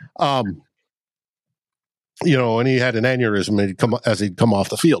was, and he had an aneurysm as he'd come off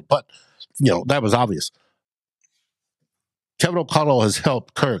the field. But, that was obvious. Kevin O'Connell has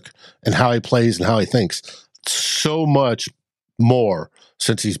helped Kirk and how he plays and how he thinks so much more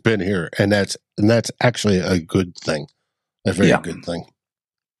since he's been here, and that's actually a good thing, a very good thing.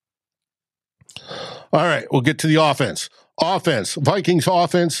 All right, we'll get to the offense. Vikings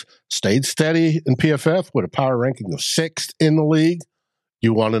offense stayed steady in PFF with a power ranking of 6th in the league.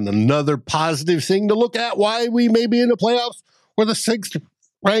 You wanted another positive thing to look at why we may be in the playoffs? We're the 6th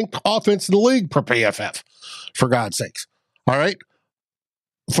ranked offense in the league per PFF, for God's sakes. All right.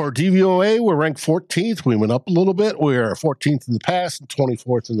 For DVOA, we're ranked 14th. We went up a little bit. We're 14th in the pass and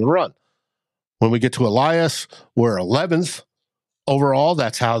 24th in the run. When we get to Elias, we're 11th. Overall,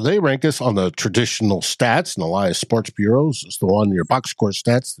 that's how they rank us on the traditional stats. And Elias Sports Bureaus is the one, your box score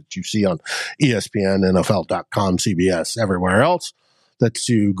stats that you see on ESPN, NFL.com, CBS, everywhere else that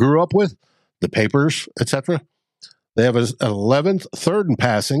you grew up with, the papers, etc. They have us 11th, 3rd in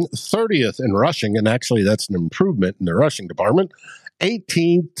passing, 30th in rushing, and actually that's an improvement in the rushing department.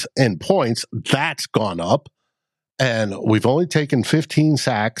 18th in points, that's gone up. And we've only taken 15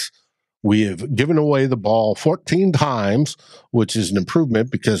 sacks. We have given away the ball 14 times, which is an improvement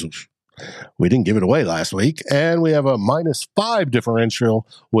because we didn't give it away last week. And we have a -5 differential,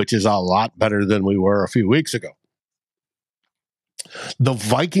 which is a lot better than we were a few weeks ago. The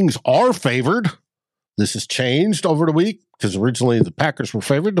Vikings are favored. This has changed over the week because originally the Packers were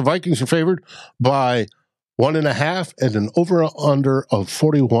favored. The Vikings are favored by 1.5 and an over-under of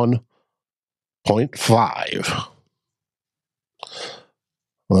 41.5.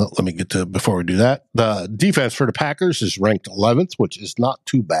 Well, let me get to, before we do that, the defense for the Packers is ranked 11th, which is not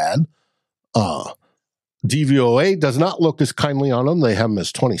too bad. DVOA does not look as kindly on them. They have them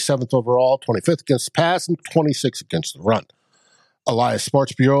as 27th overall, 25th against the pass, and 26th against the run. Elias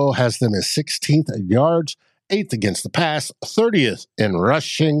Sports Bureau has them as 16th in yards, 8th against the pass, 30th in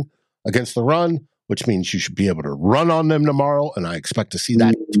rushing against the run, which means you should be able to run on them tomorrow, and I expect to see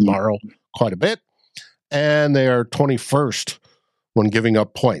that tomorrow quite a bit. And they are 21st when giving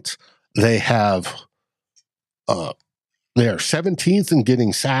up points. They are 17th in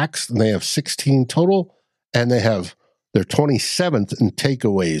getting sacks, and they have 16 total, and they're 27th in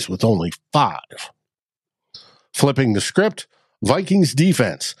takeaways with only 5. Flipping the script, Vikings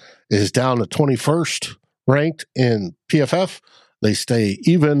defense is down to 21st ranked in PFF. They stay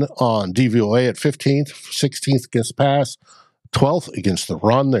even on DVOA at 15th, 16th against the pass, 12th against the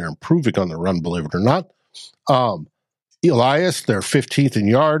run. They're improving on the run, believe it or not. Elias, they're 15th in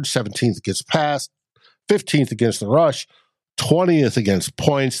yards, 17th against the pass, 15th against the rush, 20th against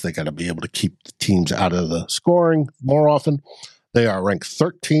points. They got to be able to keep the teams out of the scoring more often. They are ranked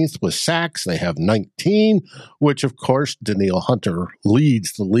 13th with sacks. They have 19, which, of course, Danielle Hunter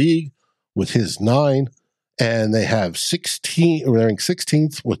leads the league with his 9. And they have 16, they're ranked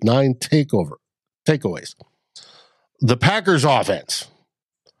 16th with 9 takeaways. The Packers offense,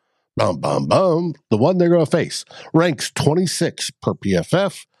 the one they're going to face, ranks 26 per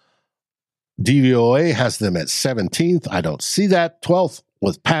PFF. DVOA has them at 17th. I don't see that. 12th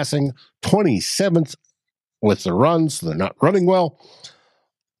with passing, 27th with the runs. They're not running well.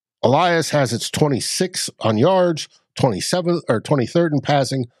 Elias has its 26th on yards, 27th or 23rd in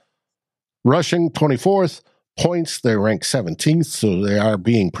passing, rushing 24th, points they rank 17th, so they are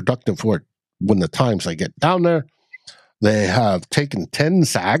being productive for it when the times they get down there. They have taken 10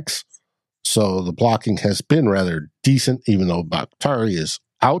 sacks, so the blocking has been rather decent, even though Bakhtari is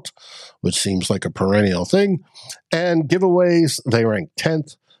out, which seems like a perennial thing. And giveaways, they rank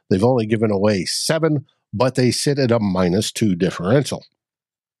 10th. They've only given away 7, but they sit at a -2 differential.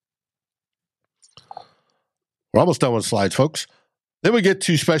 We're almost done with slides, folks. Then we get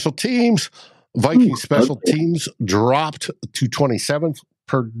to special teams. Viking special teams dropped to 27th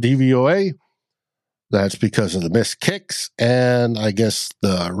per DVOA. That's because of the missed kicks, and I guess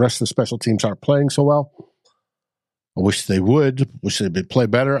the rest of the special teams aren't playing so well. I wish they would. Wish they'd play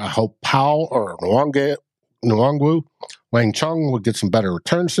better. I hope Powell or Nwangwu, Wang Chung would get some better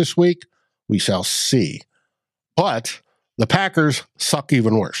returns this week. We shall see. But the Packers suck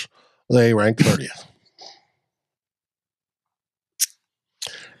even worse. They rank 30th.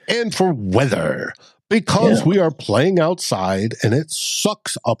 And for weather, because we are playing outside and it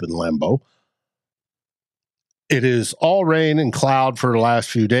sucks up in Lambeau, it is all rain and cloud for the last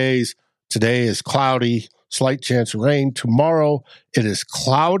few days. Today is cloudy, slight chance of rain. Tomorrow it is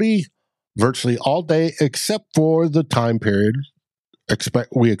cloudy virtually all day except for the time period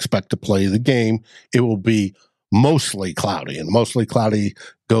we expect to play the game. It will be mostly cloudy, and mostly cloudy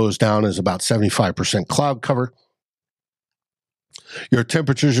goes down as about 75% cloud cover. Your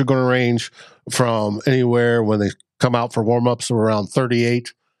temperatures are going to range from anywhere when they come out for warm-ups of around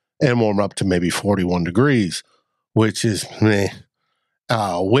 38 and warm up to maybe 41 degrees, which is meh.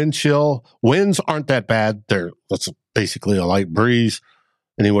 Wind chill. Winds aren't that bad. That's basically a light breeze,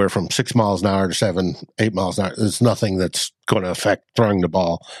 anywhere from 6 miles an hour to 7, 8 miles an hour. There's nothing that's going to affect throwing the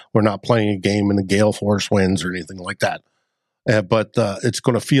ball. We're not playing a game in the gale force winds or anything like that. But it's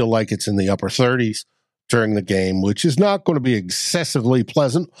going to feel like it's in the upper 30s during the game, which is not going to be excessively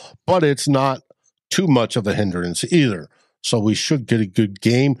pleasant, but it's not too much of a hindrance either. So we should get a good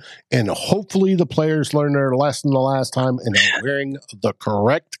game, and hopefully the players learn their lesson the last time and are wearing the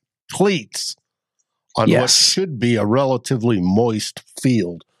correct cleats on what should be a relatively moist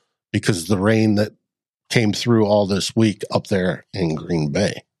field because of the rain that came through all this week up there in Green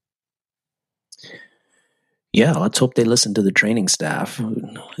Bay. Yeah, let's hope they listen to the training staff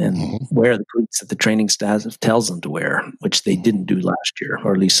and wear the cleats that the training staff tells them to wear, which they didn't do last year,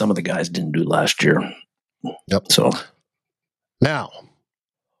 or at least some of the guys didn't do last year. Yep. So now,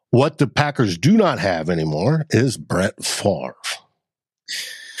 what the Packers do not have anymore is Brett Favre.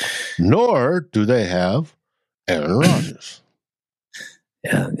 Nor do they have Aaron Rodgers.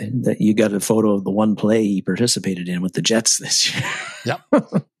 Yeah, you got a photo of the one play he participated in with the Jets this year. Yep.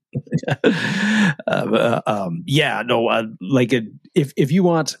 If you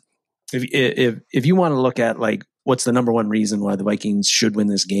want to look at like what's the number one reason why the Vikings should win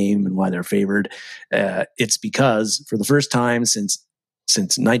this game and why they're favored, it's because for the first time since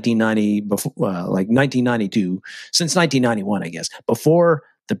 1990, before 1992, since 1991, I guess, before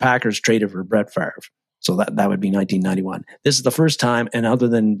the Packers traded for Brett Favre. So that would be 1991. This is the first time, and other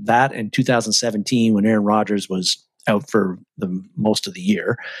than that, in 2017, when Aaron Rodgers was out for the most of the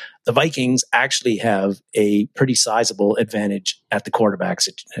year, the Vikings actually have a pretty sizable advantage at the quarterback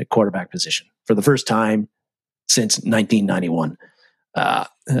position for the first time since 1991,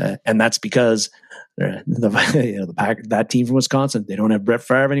 and that's because that team from Wisconsin, they don't have Brett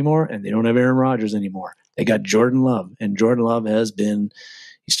Favre anymore, and they don't have Aaron Rodgers anymore. They got Jordan Love, and Jordan Love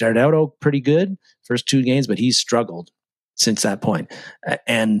he started out pretty good first 2 games, but he's struggled since that point,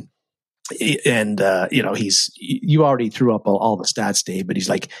 and you already threw up all the stats, Dave, but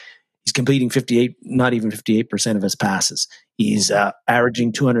he's completing 58% of his passes. He's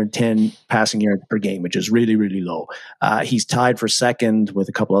averaging 210 passing yards per game, which is really, really low. He's tied for second with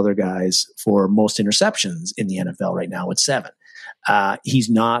a couple other guys for most interceptions in the NFL right now with 7. He's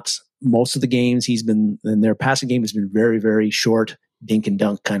not, most of the games he's been in, their passing game has been very, very short, dink and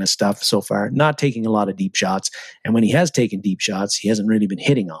dunk kind of stuff so far, not taking a lot of deep shots. And when he has taken deep shots, he hasn't really been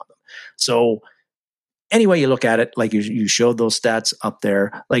hitting on them. So anyway you look at it, like you showed those stats up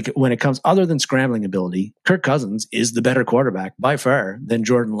there, like when it comes, other than scrambling ability, Kirk Cousins is the better quarterback by far than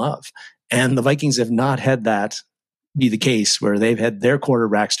Jordan Love. And the Vikings have not had that be the case, where they've had their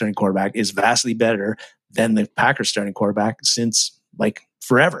starting quarterback is vastly better than the Packers starting quarterback since like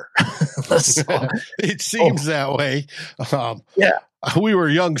forever. It seems that way. We were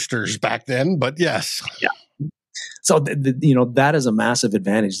youngsters back then, but yes. Yeah. So that is a massive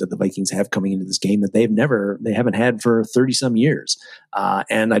advantage that the Vikings have coming into this game that they haven't had for 30 some years,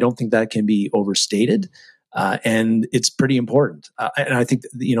 and I don't think that can be overstated. And it's pretty important. And I think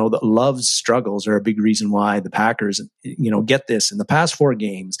the Love's struggles are a big reason why the Packers, get this in the past 4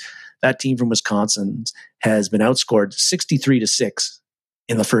 games. That team from Wisconsin has been outscored 63-6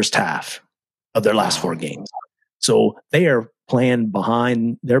 in the first half of their last 4 games. So they are playing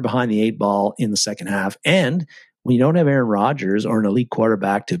behind. They're behind the 8 ball in the second half. And when you don't have Aaron Rodgers or an elite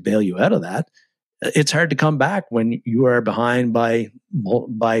quarterback to bail you out of that, it's hard to come back when you are behind by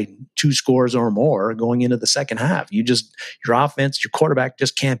 2 scores or more going into the second half. Your offense, your quarterback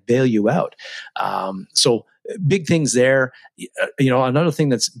just can't bail you out. So big things there. Another thing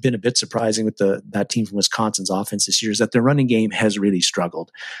that's been a bit surprising with that team from Wisconsin's offense this year is that their running game has really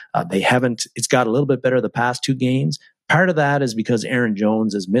struggled. It's got a little bit better the past 2 games. Part of that is because Aaron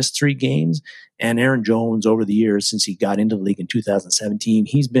Jones has missed 3 games, and Aaron Jones over the years since he got into the league in 2017,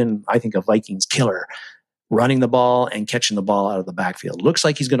 he's been, I think, a Vikings killer, running the ball and catching the ball out of the backfield. Looks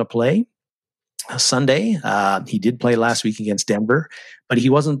like he's going to play Sunday. He did play last week against Denver, but he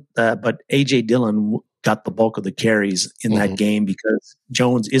wasn't. But A.J. Dillon got the bulk of the carries in that game because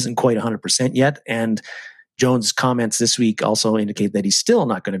Jones isn't quite 100% yet, and Jones' comments this week also indicate that he's still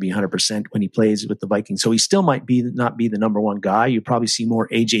not going to be 100% when he plays with the Vikings. So he still might not be the number one guy. You probably see more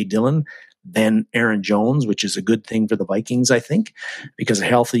A.J. Dillon than Aaron Jones, which is a good thing for the Vikings, I think, because a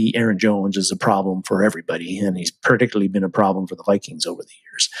healthy Aaron Jones is a problem for everybody, and he's particularly been a problem for the Vikings over the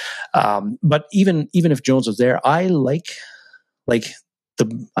years. But even if Jones was there, I like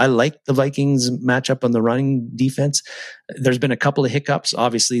the Vikings matchup on the running defense. There's been a couple of hiccups.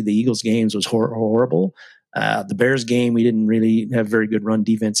 Obviously, the Eagles games was horrible. The Bears game, we didn't really have very good run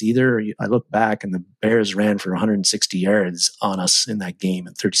defense either. I look back and the Bears ran for 160 yards on us in that game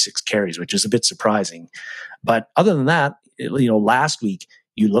and 36 carries, which is a bit surprising. But other than that, last week,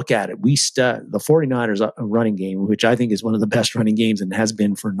 you look at it, the 49ers running game, which I think is one of the best running games and has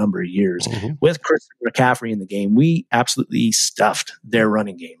been for a number of years. With Chris McCaffrey in the game, we absolutely stuffed their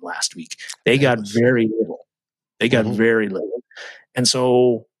running game last week. They got very little. Very little. And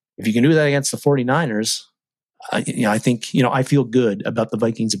so if you can do that against the 49ers, I think, I feel good about the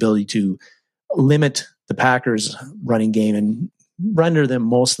Vikings' ability to limit the Packers' running game and render them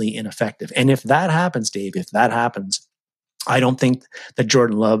mostly ineffective. And if that happens, Dave, I don't think that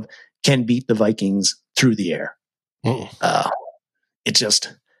Jordan Love can beat the Vikings through the air. It's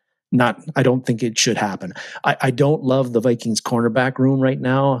just not, I don't think it should happen. I don't love the Vikings cornerback room right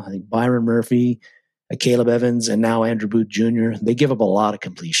now. I think Byron Murphy, Caleb Evans, and now Andrew Booth Jr., they give up a lot of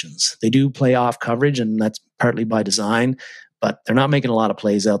completions. They do play off coverage, and that's partly by design, but they're not making a lot of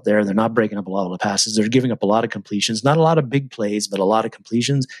plays out there. They're not breaking up a lot of the passes. They're giving up a lot of completions, not a lot of big plays, but a lot of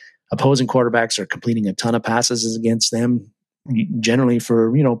completions. Opposing quarterbacks are completing a ton of passes against them, generally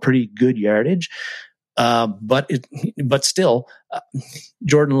for, pretty good yardage. But still,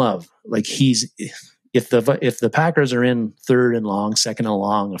 Jordan Love, if the Packers are in 3rd and long, 2nd and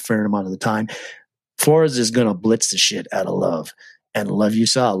long, a fair amount of the time, Flores is going to blitz the shit out of Love. And Love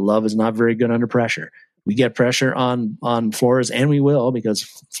is not very good under pressure. We get pressure on Flores, and we will, because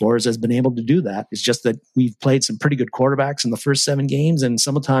Flores has been able to do that. It's just that we've played some pretty good quarterbacks in the first 7 games, and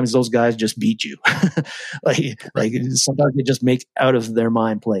sometimes those guys just beat you. like sometimes they just make out of their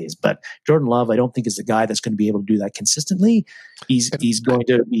mind plays. But Jordan Love, I don't think, is the guy that's going to be able to do that consistently. He's going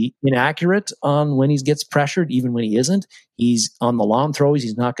to be inaccurate on when he gets pressured, even when he isn't. He's on the long throws.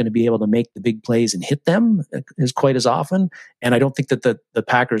 He's not going to be able to make the big plays and hit them quite as often. And I don't think that the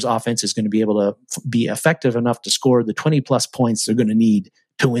Packers offense is going to be able to be effective enough to score the 20-plus points they're going to need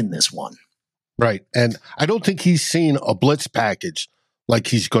to win this one. Right. And I don't think he's seen a blitz package like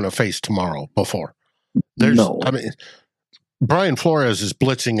he's going to face tomorrow before. Brian Flores is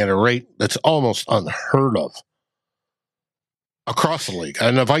blitzing at a rate that's almost unheard of across the league.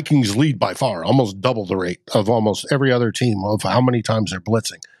 And the Vikings lead by far, almost double the rate of almost every other team of how many times they're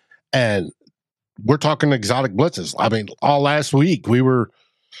blitzing. And we're talking exotic blitzes. All last week we were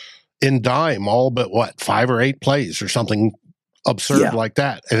in dime all but 5 or 8 plays or something absurd like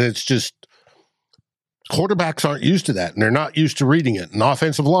that. And it's just, quarterbacks aren't used to that, and they're not used to reading it. And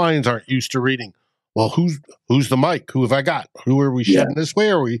offensive lines aren't used to reading, well, who's the mic? Who have I got? Who are we shedding this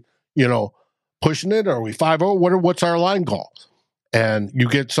way? Are we, pushing it? Are we 5-0? What's our line call? And you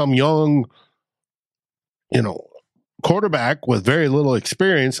get some young, quarterback with very little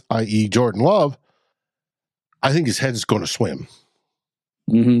experience, i.e. Jordan Love. I think his head's going to swim.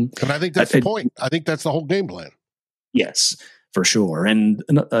 Mm-hmm. And I think that's the point. I think that's the whole game plan. Yes, for sure. And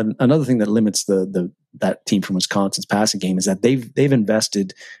another thing that limits that team from Wisconsin's passing game is that they've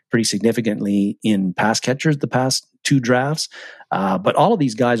invested pretty significantly in pass catchers the past 2 drafts. But all of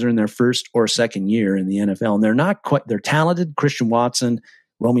these guys are in their first or second year in the NFL, and they're talented. Christian Watson,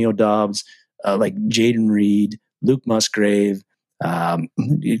 Romeo Doubs, like Jaden Reed, Luke Musgrave,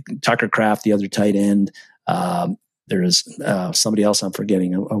 Tucker Kraft, the other tight end. There is somebody else I'm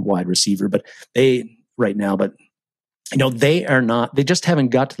forgetting, a wide receiver, but they just haven't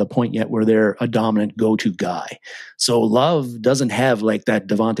got to the point yet where they're a dominant go-to guy. So Love doesn't have like that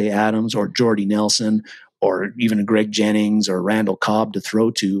Devontae Adams or Jordy Nelson or even Greg Jennings or Randall Cobb to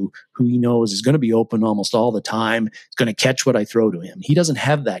throw to, who he knows is going to be open almost all the time. He's going to catch what I throw to him. He doesn't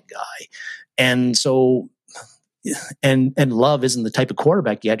have that guy. And so, and Love isn't the type of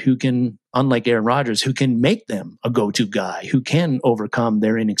quarterback yet who can, unlike Aaron Rodgers, who can make them a go-to guy, who can overcome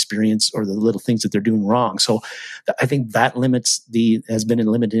their inexperience or the little things that they're doing wrong. So I think that has been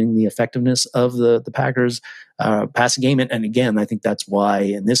limiting the effectiveness of the Packers passing game. And again, I think that's why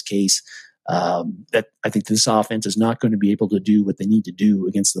in this case, that I think this offense is not going to be able to do what they need to do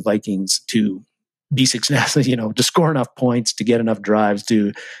against the Vikings to be successful, to score enough points, to get enough drives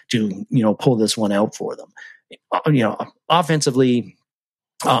to pull this one out for them. Offensively,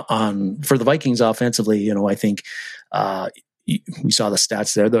 for the Vikings offensively, I think we saw the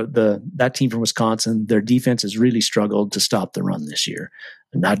stats there. That team from Wisconsin, their defense has really struggled to stop the run this year.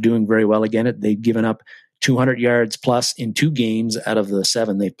 They're not doing very well again. They've given up 200 yards plus in 2 games out of the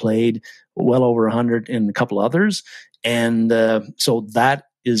 7 they've played, well over 100 in a couple others. And so that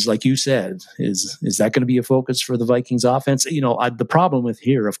is, like you said, is that going to be a focus for the Vikings offense? The problem with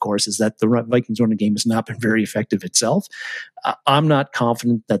here, of course, is that the Vikings running game has not been very effective itself. I'm not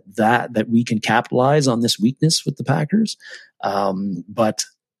confident that we can capitalize on this weakness with the Packers. But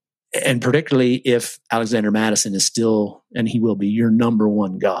particularly if Alexander Mattison is still, and he will be, your number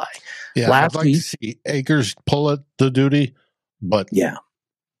one guy. Yeah, I'd like to see Akers pull it the duty, but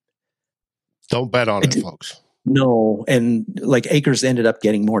don't bet on it, folks. No, and like Akers ended up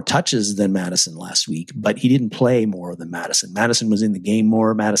getting more touches than Mattison last week, but he didn't play more than Mattison. Mattison was in the game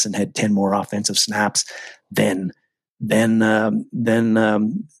more. Mattison had 10 more offensive snaps than Cam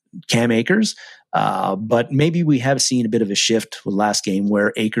Akers. But maybe we have seen a bit of a shift with last game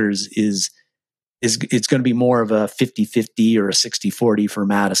where Akers is it's going to be more of a 50-50 or a 60-40 for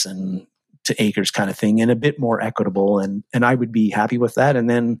Mattison to Akers kind of thing, and a bit more equitable. And I would be happy with that. And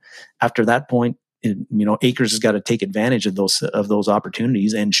then after that point, Akers has got to take advantage of those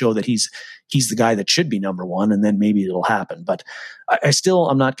opportunities and show that he's the guy that should be number one, and then maybe it'll happen. But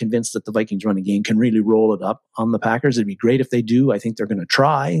I'm not convinced that the Vikings running game can really roll it up on the Packers. It'd be great if they do. I think they're going to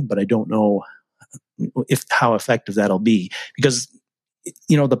try, but I don't know how effective that'll be, because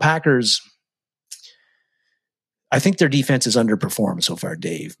the Packers, I think their defense has underperformed so far,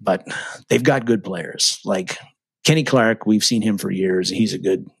 Dave, but they've got good players like Kenny Clark. We've seen him for years. He's a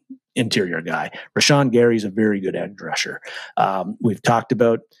good interior guy. Rashawn Gary's a very good edge rusher. We've talked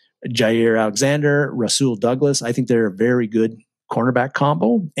about Jair Alexander, Rasul Douglas. I think they're a very good cornerback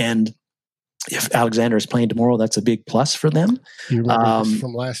combo. And if Alexander is playing tomorrow, that's a big plus for them. You remember this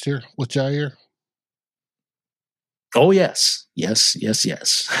from last year with Jair? Oh, yes.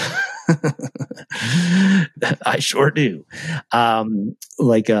 I sure do.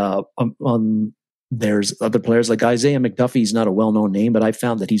 There's other players like Isaiah McDuffie. He's not a well-known name, but I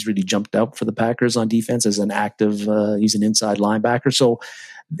found that he's really jumped out for the Packers on defense as an active, he's an inside linebacker. So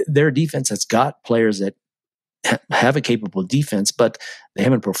their defense has got players that have a capable defense, but they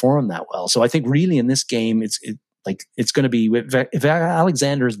haven't performed that well. So I think really in this game, it's going to be, if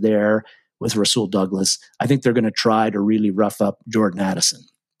Alexander's there with Rasul Douglas, I think they're going to try to really rough up Jordan Addison.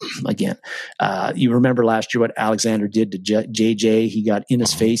 Again, you remember last year what Alexander did to JJ. He got in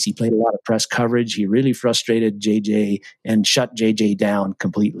his face. He played a lot of press coverage. He really frustrated JJ and shut JJ down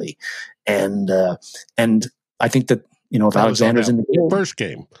completely. And I think that if Alexander's in the first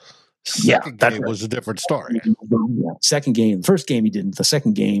game, second game was a different story. Second game, the first game he didn't. The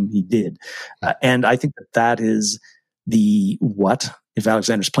second game he did, and I think that is the what. If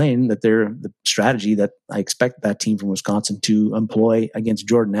Alexander's playing, that they're the strategy that I expect that team from Wisconsin to employ against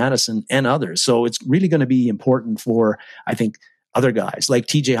Jordan Addison and others. So it's really going to be important for, I think, other guys like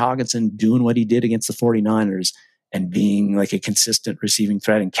TJ Hawkinson doing what he did against the 49ers and being like a consistent receiving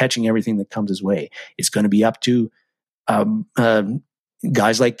threat and catching everything that comes his way. It's going to be up to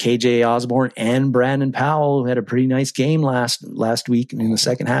guys like KJ Osborne and Brandon Powell, who had a pretty nice game last week in the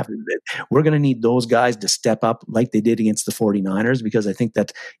second half. We're going to need those guys to step up like they did against the 49ers, because I think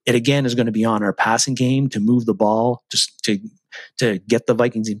that it again is going to be on our passing game to move the ball, just to get the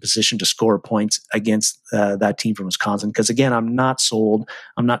Vikings in position to score points against that team from Wisconsin. Because again, I'm not sold.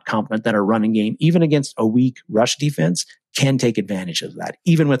 I'm not confident that our running game, even against a weak rush defense, can take advantage of that,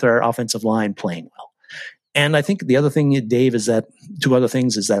 even with our offensive line playing well. And I think the other thing, Dave, is that two other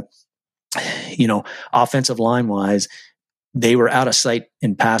things is that, offensive line wise, they were out of sight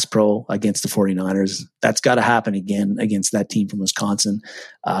in pass pro against the 49ers. That's got to happen again against that team from Wisconsin.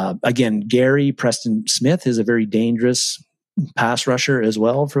 Again, Gary Preston Smith is a very dangerous pass rusher as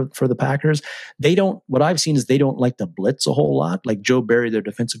well for the Packers. What I've seen is they don't like to blitz a whole lot. Like Joe Barry, their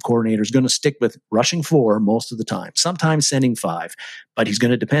defensive coordinator, is going to stick with rushing 4 most of the time, sometimes sending 5, but he's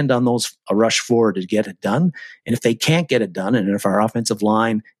going to depend on a rush 4 to get it done. And if they can't get it done, and if our offensive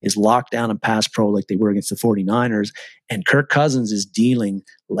line is locked down and pass pro like they were against the 49ers, and Kirk Cousins is dealing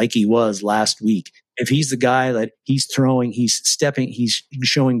like he was last week, if he's the guy that he's throwing, he's stepping, he's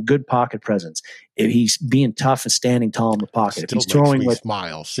showing good pocket presence. If he's being tough and standing tall in the pocket, Still if he's throwing with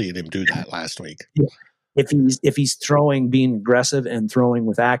smile seeing him do that last week. Yeah. If he's throwing, being aggressive and throwing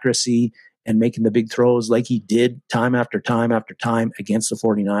with accuracy and making the big throws like he did time after time after time against the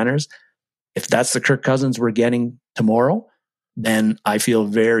 49ers, if that's the Kirk Cousins we're getting tomorrow, then I feel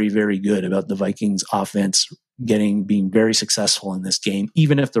very, very good about the Vikings offense being very successful in this game,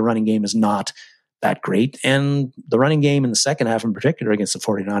 even if the running game is not that great. And the running game in the second half in particular against the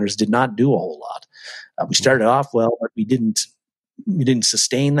 49ers did not do a whole lot. We started off well, but we didn't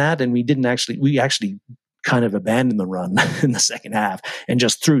sustain that. And we actually kind of abandoned the run in the second half and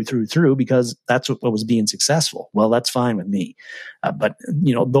just threw because that's what was being successful. Well, that's fine with me. But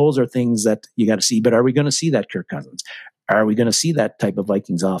those are things that you got to see. But are we going to see that Kirk Cousins? Are we going to see that type of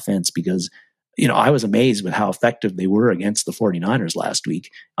Vikings offense? Because I was amazed with how effective they were against the 49ers last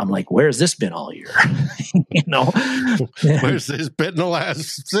week. I'm like, where's this been all year? Where's this been in the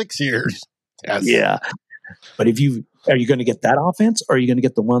last 6 years? Yes. Yeah. But are you going to get that offense, or are you going to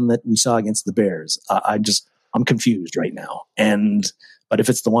get the one that we saw against the Bears? I'm confused right now. But if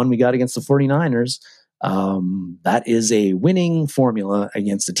it's the one we got against the 49ers, that is a winning formula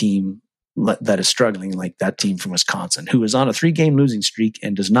against a team that is struggling like that team from Wisconsin, who is on a 3-game losing streak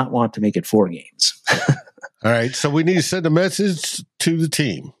and does not want to make it 4 games. All right. So we need to send a message to the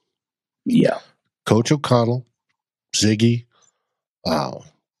team. Yeah. Coach O'Connell, Ziggy,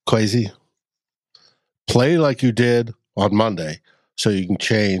 Kwesi, play like you did on Monday so you can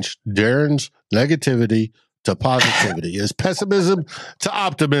change Darren's negativity to positivity, his pessimism to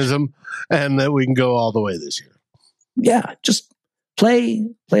optimism, and that we can go all the way this year. Yeah. Just play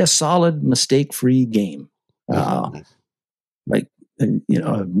a solid, mistake-free game. And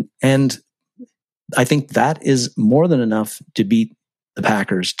I think that is more than enough to beat the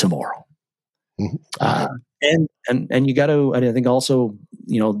Packers tomorrow. And you got to, I think also,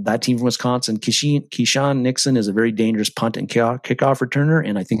 that team from Wisconsin, Keyshawn Nixon is a very dangerous punt and kickoff returner.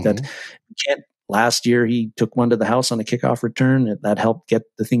 And I think that last year he took one to the house on a kickoff return that helped get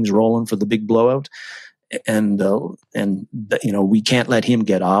the things rolling for the big blowout. And we can't let him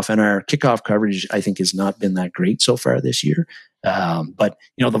get off. And our kickoff coverage, I think, has not been that great so far this year. But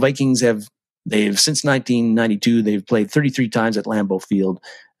the Vikings they've since 1992, they've played 33 times at Lambeau Field,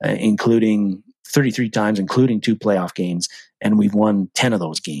 including 33 times, including 2 playoff games. And we've won 10 of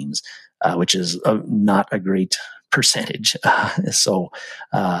those games, which is not a great percentage.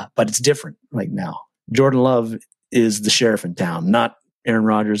 But it's different right now. Jordan Love is the sheriff in town, not Aaron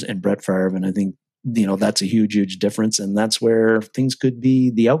Rodgers and Brett Favre. And I think, that's a huge, huge difference. And that's where things could be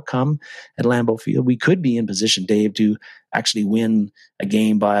the outcome at Lambeau Field. We could be in position, Dave, to actually win a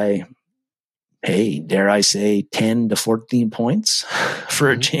game by, hey, dare I say 10 to 14 points for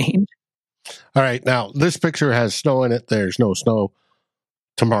a change. All right. Now, this picture has snow in it. There's no snow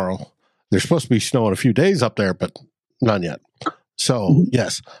tomorrow. There's supposed to be snow in a few days up there, but none yet. So,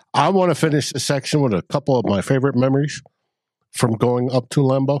 yes, I want to finish this section with a couple of my favorite memories from going up to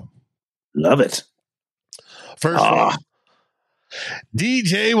Lambeau. Love it. First one,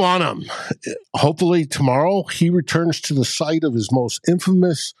 DJ Wanham. Hopefully tomorrow he returns to the site of his most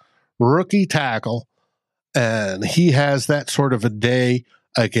infamous rookie tackle, and he has that sort of a day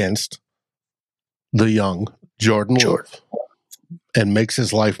against the young Jordan Love and makes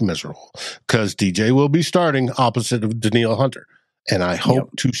his life miserable because DJ will be starting opposite of Danielle Hunter, and I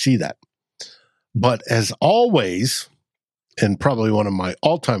hope to see that. But as always, and probably one of my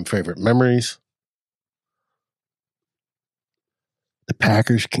all-time favorite memories, the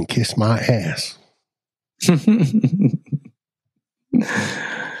Packers can kiss my ass.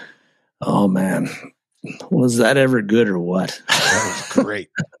 Oh, man. Was that ever good or what? That was great.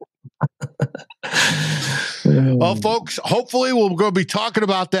 Well, folks, hopefully we're going to be talking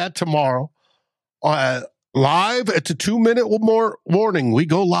about that tomorrow. Live, it's a 2-minute more warning. We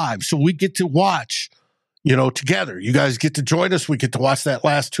go live, so we get to watch, together. You guys get to join us. We get to watch that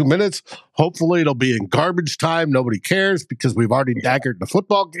last 2 minutes. Hopefully it'll be in garbage time. Nobody cares because we've already daggered the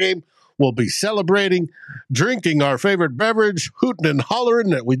football game. we'll be celebrating, drinking our favorite beverage, hooting and hollering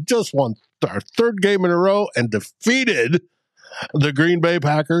that we just won our third game in a row and defeated the Green Bay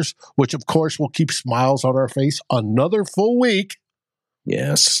Packers, which of course will keep smiles on our face another full week.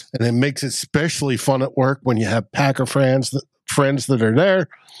 Yes. And it makes it especially fun at work when you have Packer friends that are there,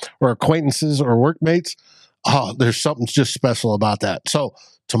 or acquaintances or workmates. Oh, there's something just special about that. So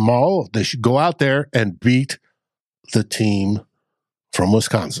tomorrow they should go out there and beat the team from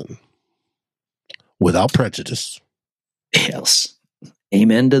Wisconsin without prejudice. Yes.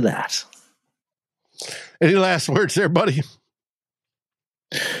 Amen to that. Any last words there, buddy?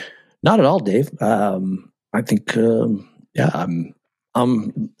 Not at all, Dave. I think,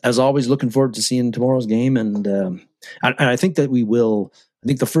 I'm as always looking forward to seeing tomorrow's game, and I think that we will. I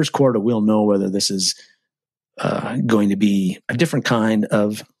think the first quarter we'll know whether this is going to be a different kind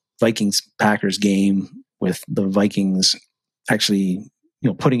of Vikings-Packers game, with the Vikings actually,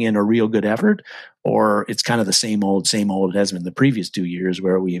 putting in a real good effort, or it's kind of the same old it has been the previous 2 years,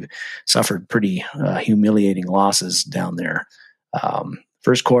 where we've suffered pretty humiliating losses down there.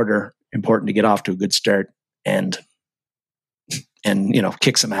 First quarter, important to get off to a good start and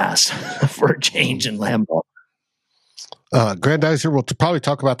kick some ass for a change in Lambeau. Grandizer, we'll probably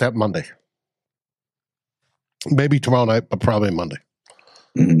talk about that Monday. Maybe tomorrow night, but probably Monday.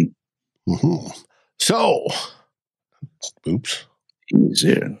 Mm-hmm. Mm-hmm. So, oops.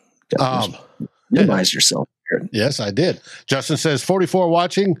 Easier. Minimize yourself. Yes, I did. Justin says 44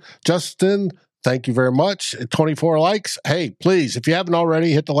 watching. Justin, thank you very much. 24 likes. Hey, please, if you haven't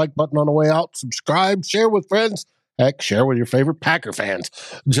already, hit the like button on the way out. Subscribe, share with friends. Heck, share with your favorite Packer fans,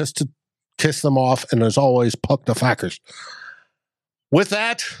 just to kiss them off. And as always, puck the Packers. With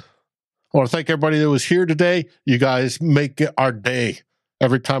that, I want to thank everybody that was here today. You guys make it our day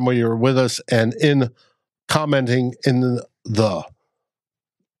every time when you're with us and in commenting in the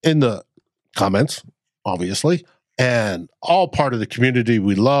comments, obviously, and all part of the community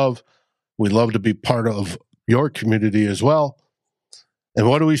we love. We love to be part of your community as well. And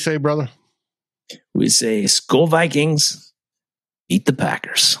what do we say, brother? We say, Skol Vikings, beat the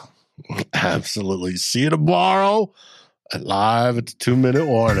Packers. Absolutely. See you tomorrow live at the 2-minute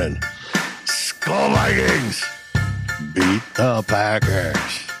warning. Skol Vikings, beat the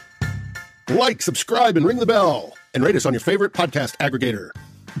Packers. Like, subscribe, and ring the bell. And rate us on your favorite podcast aggregator.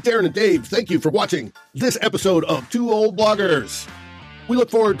 Darren and Dave, thank you for watching this episode of Two Old Bloggers. We look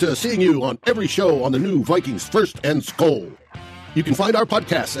forward to seeing you on every show on the new Vikings First and Skol. You can find our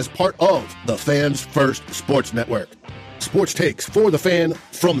podcast as part of the Fans First Sports Network. Sports takes for the fan,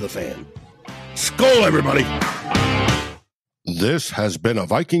 from the fan. Skol, everybody! This has been a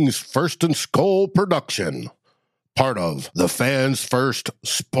Vikings First and Skol production, part of the Fans First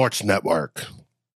Sports Network.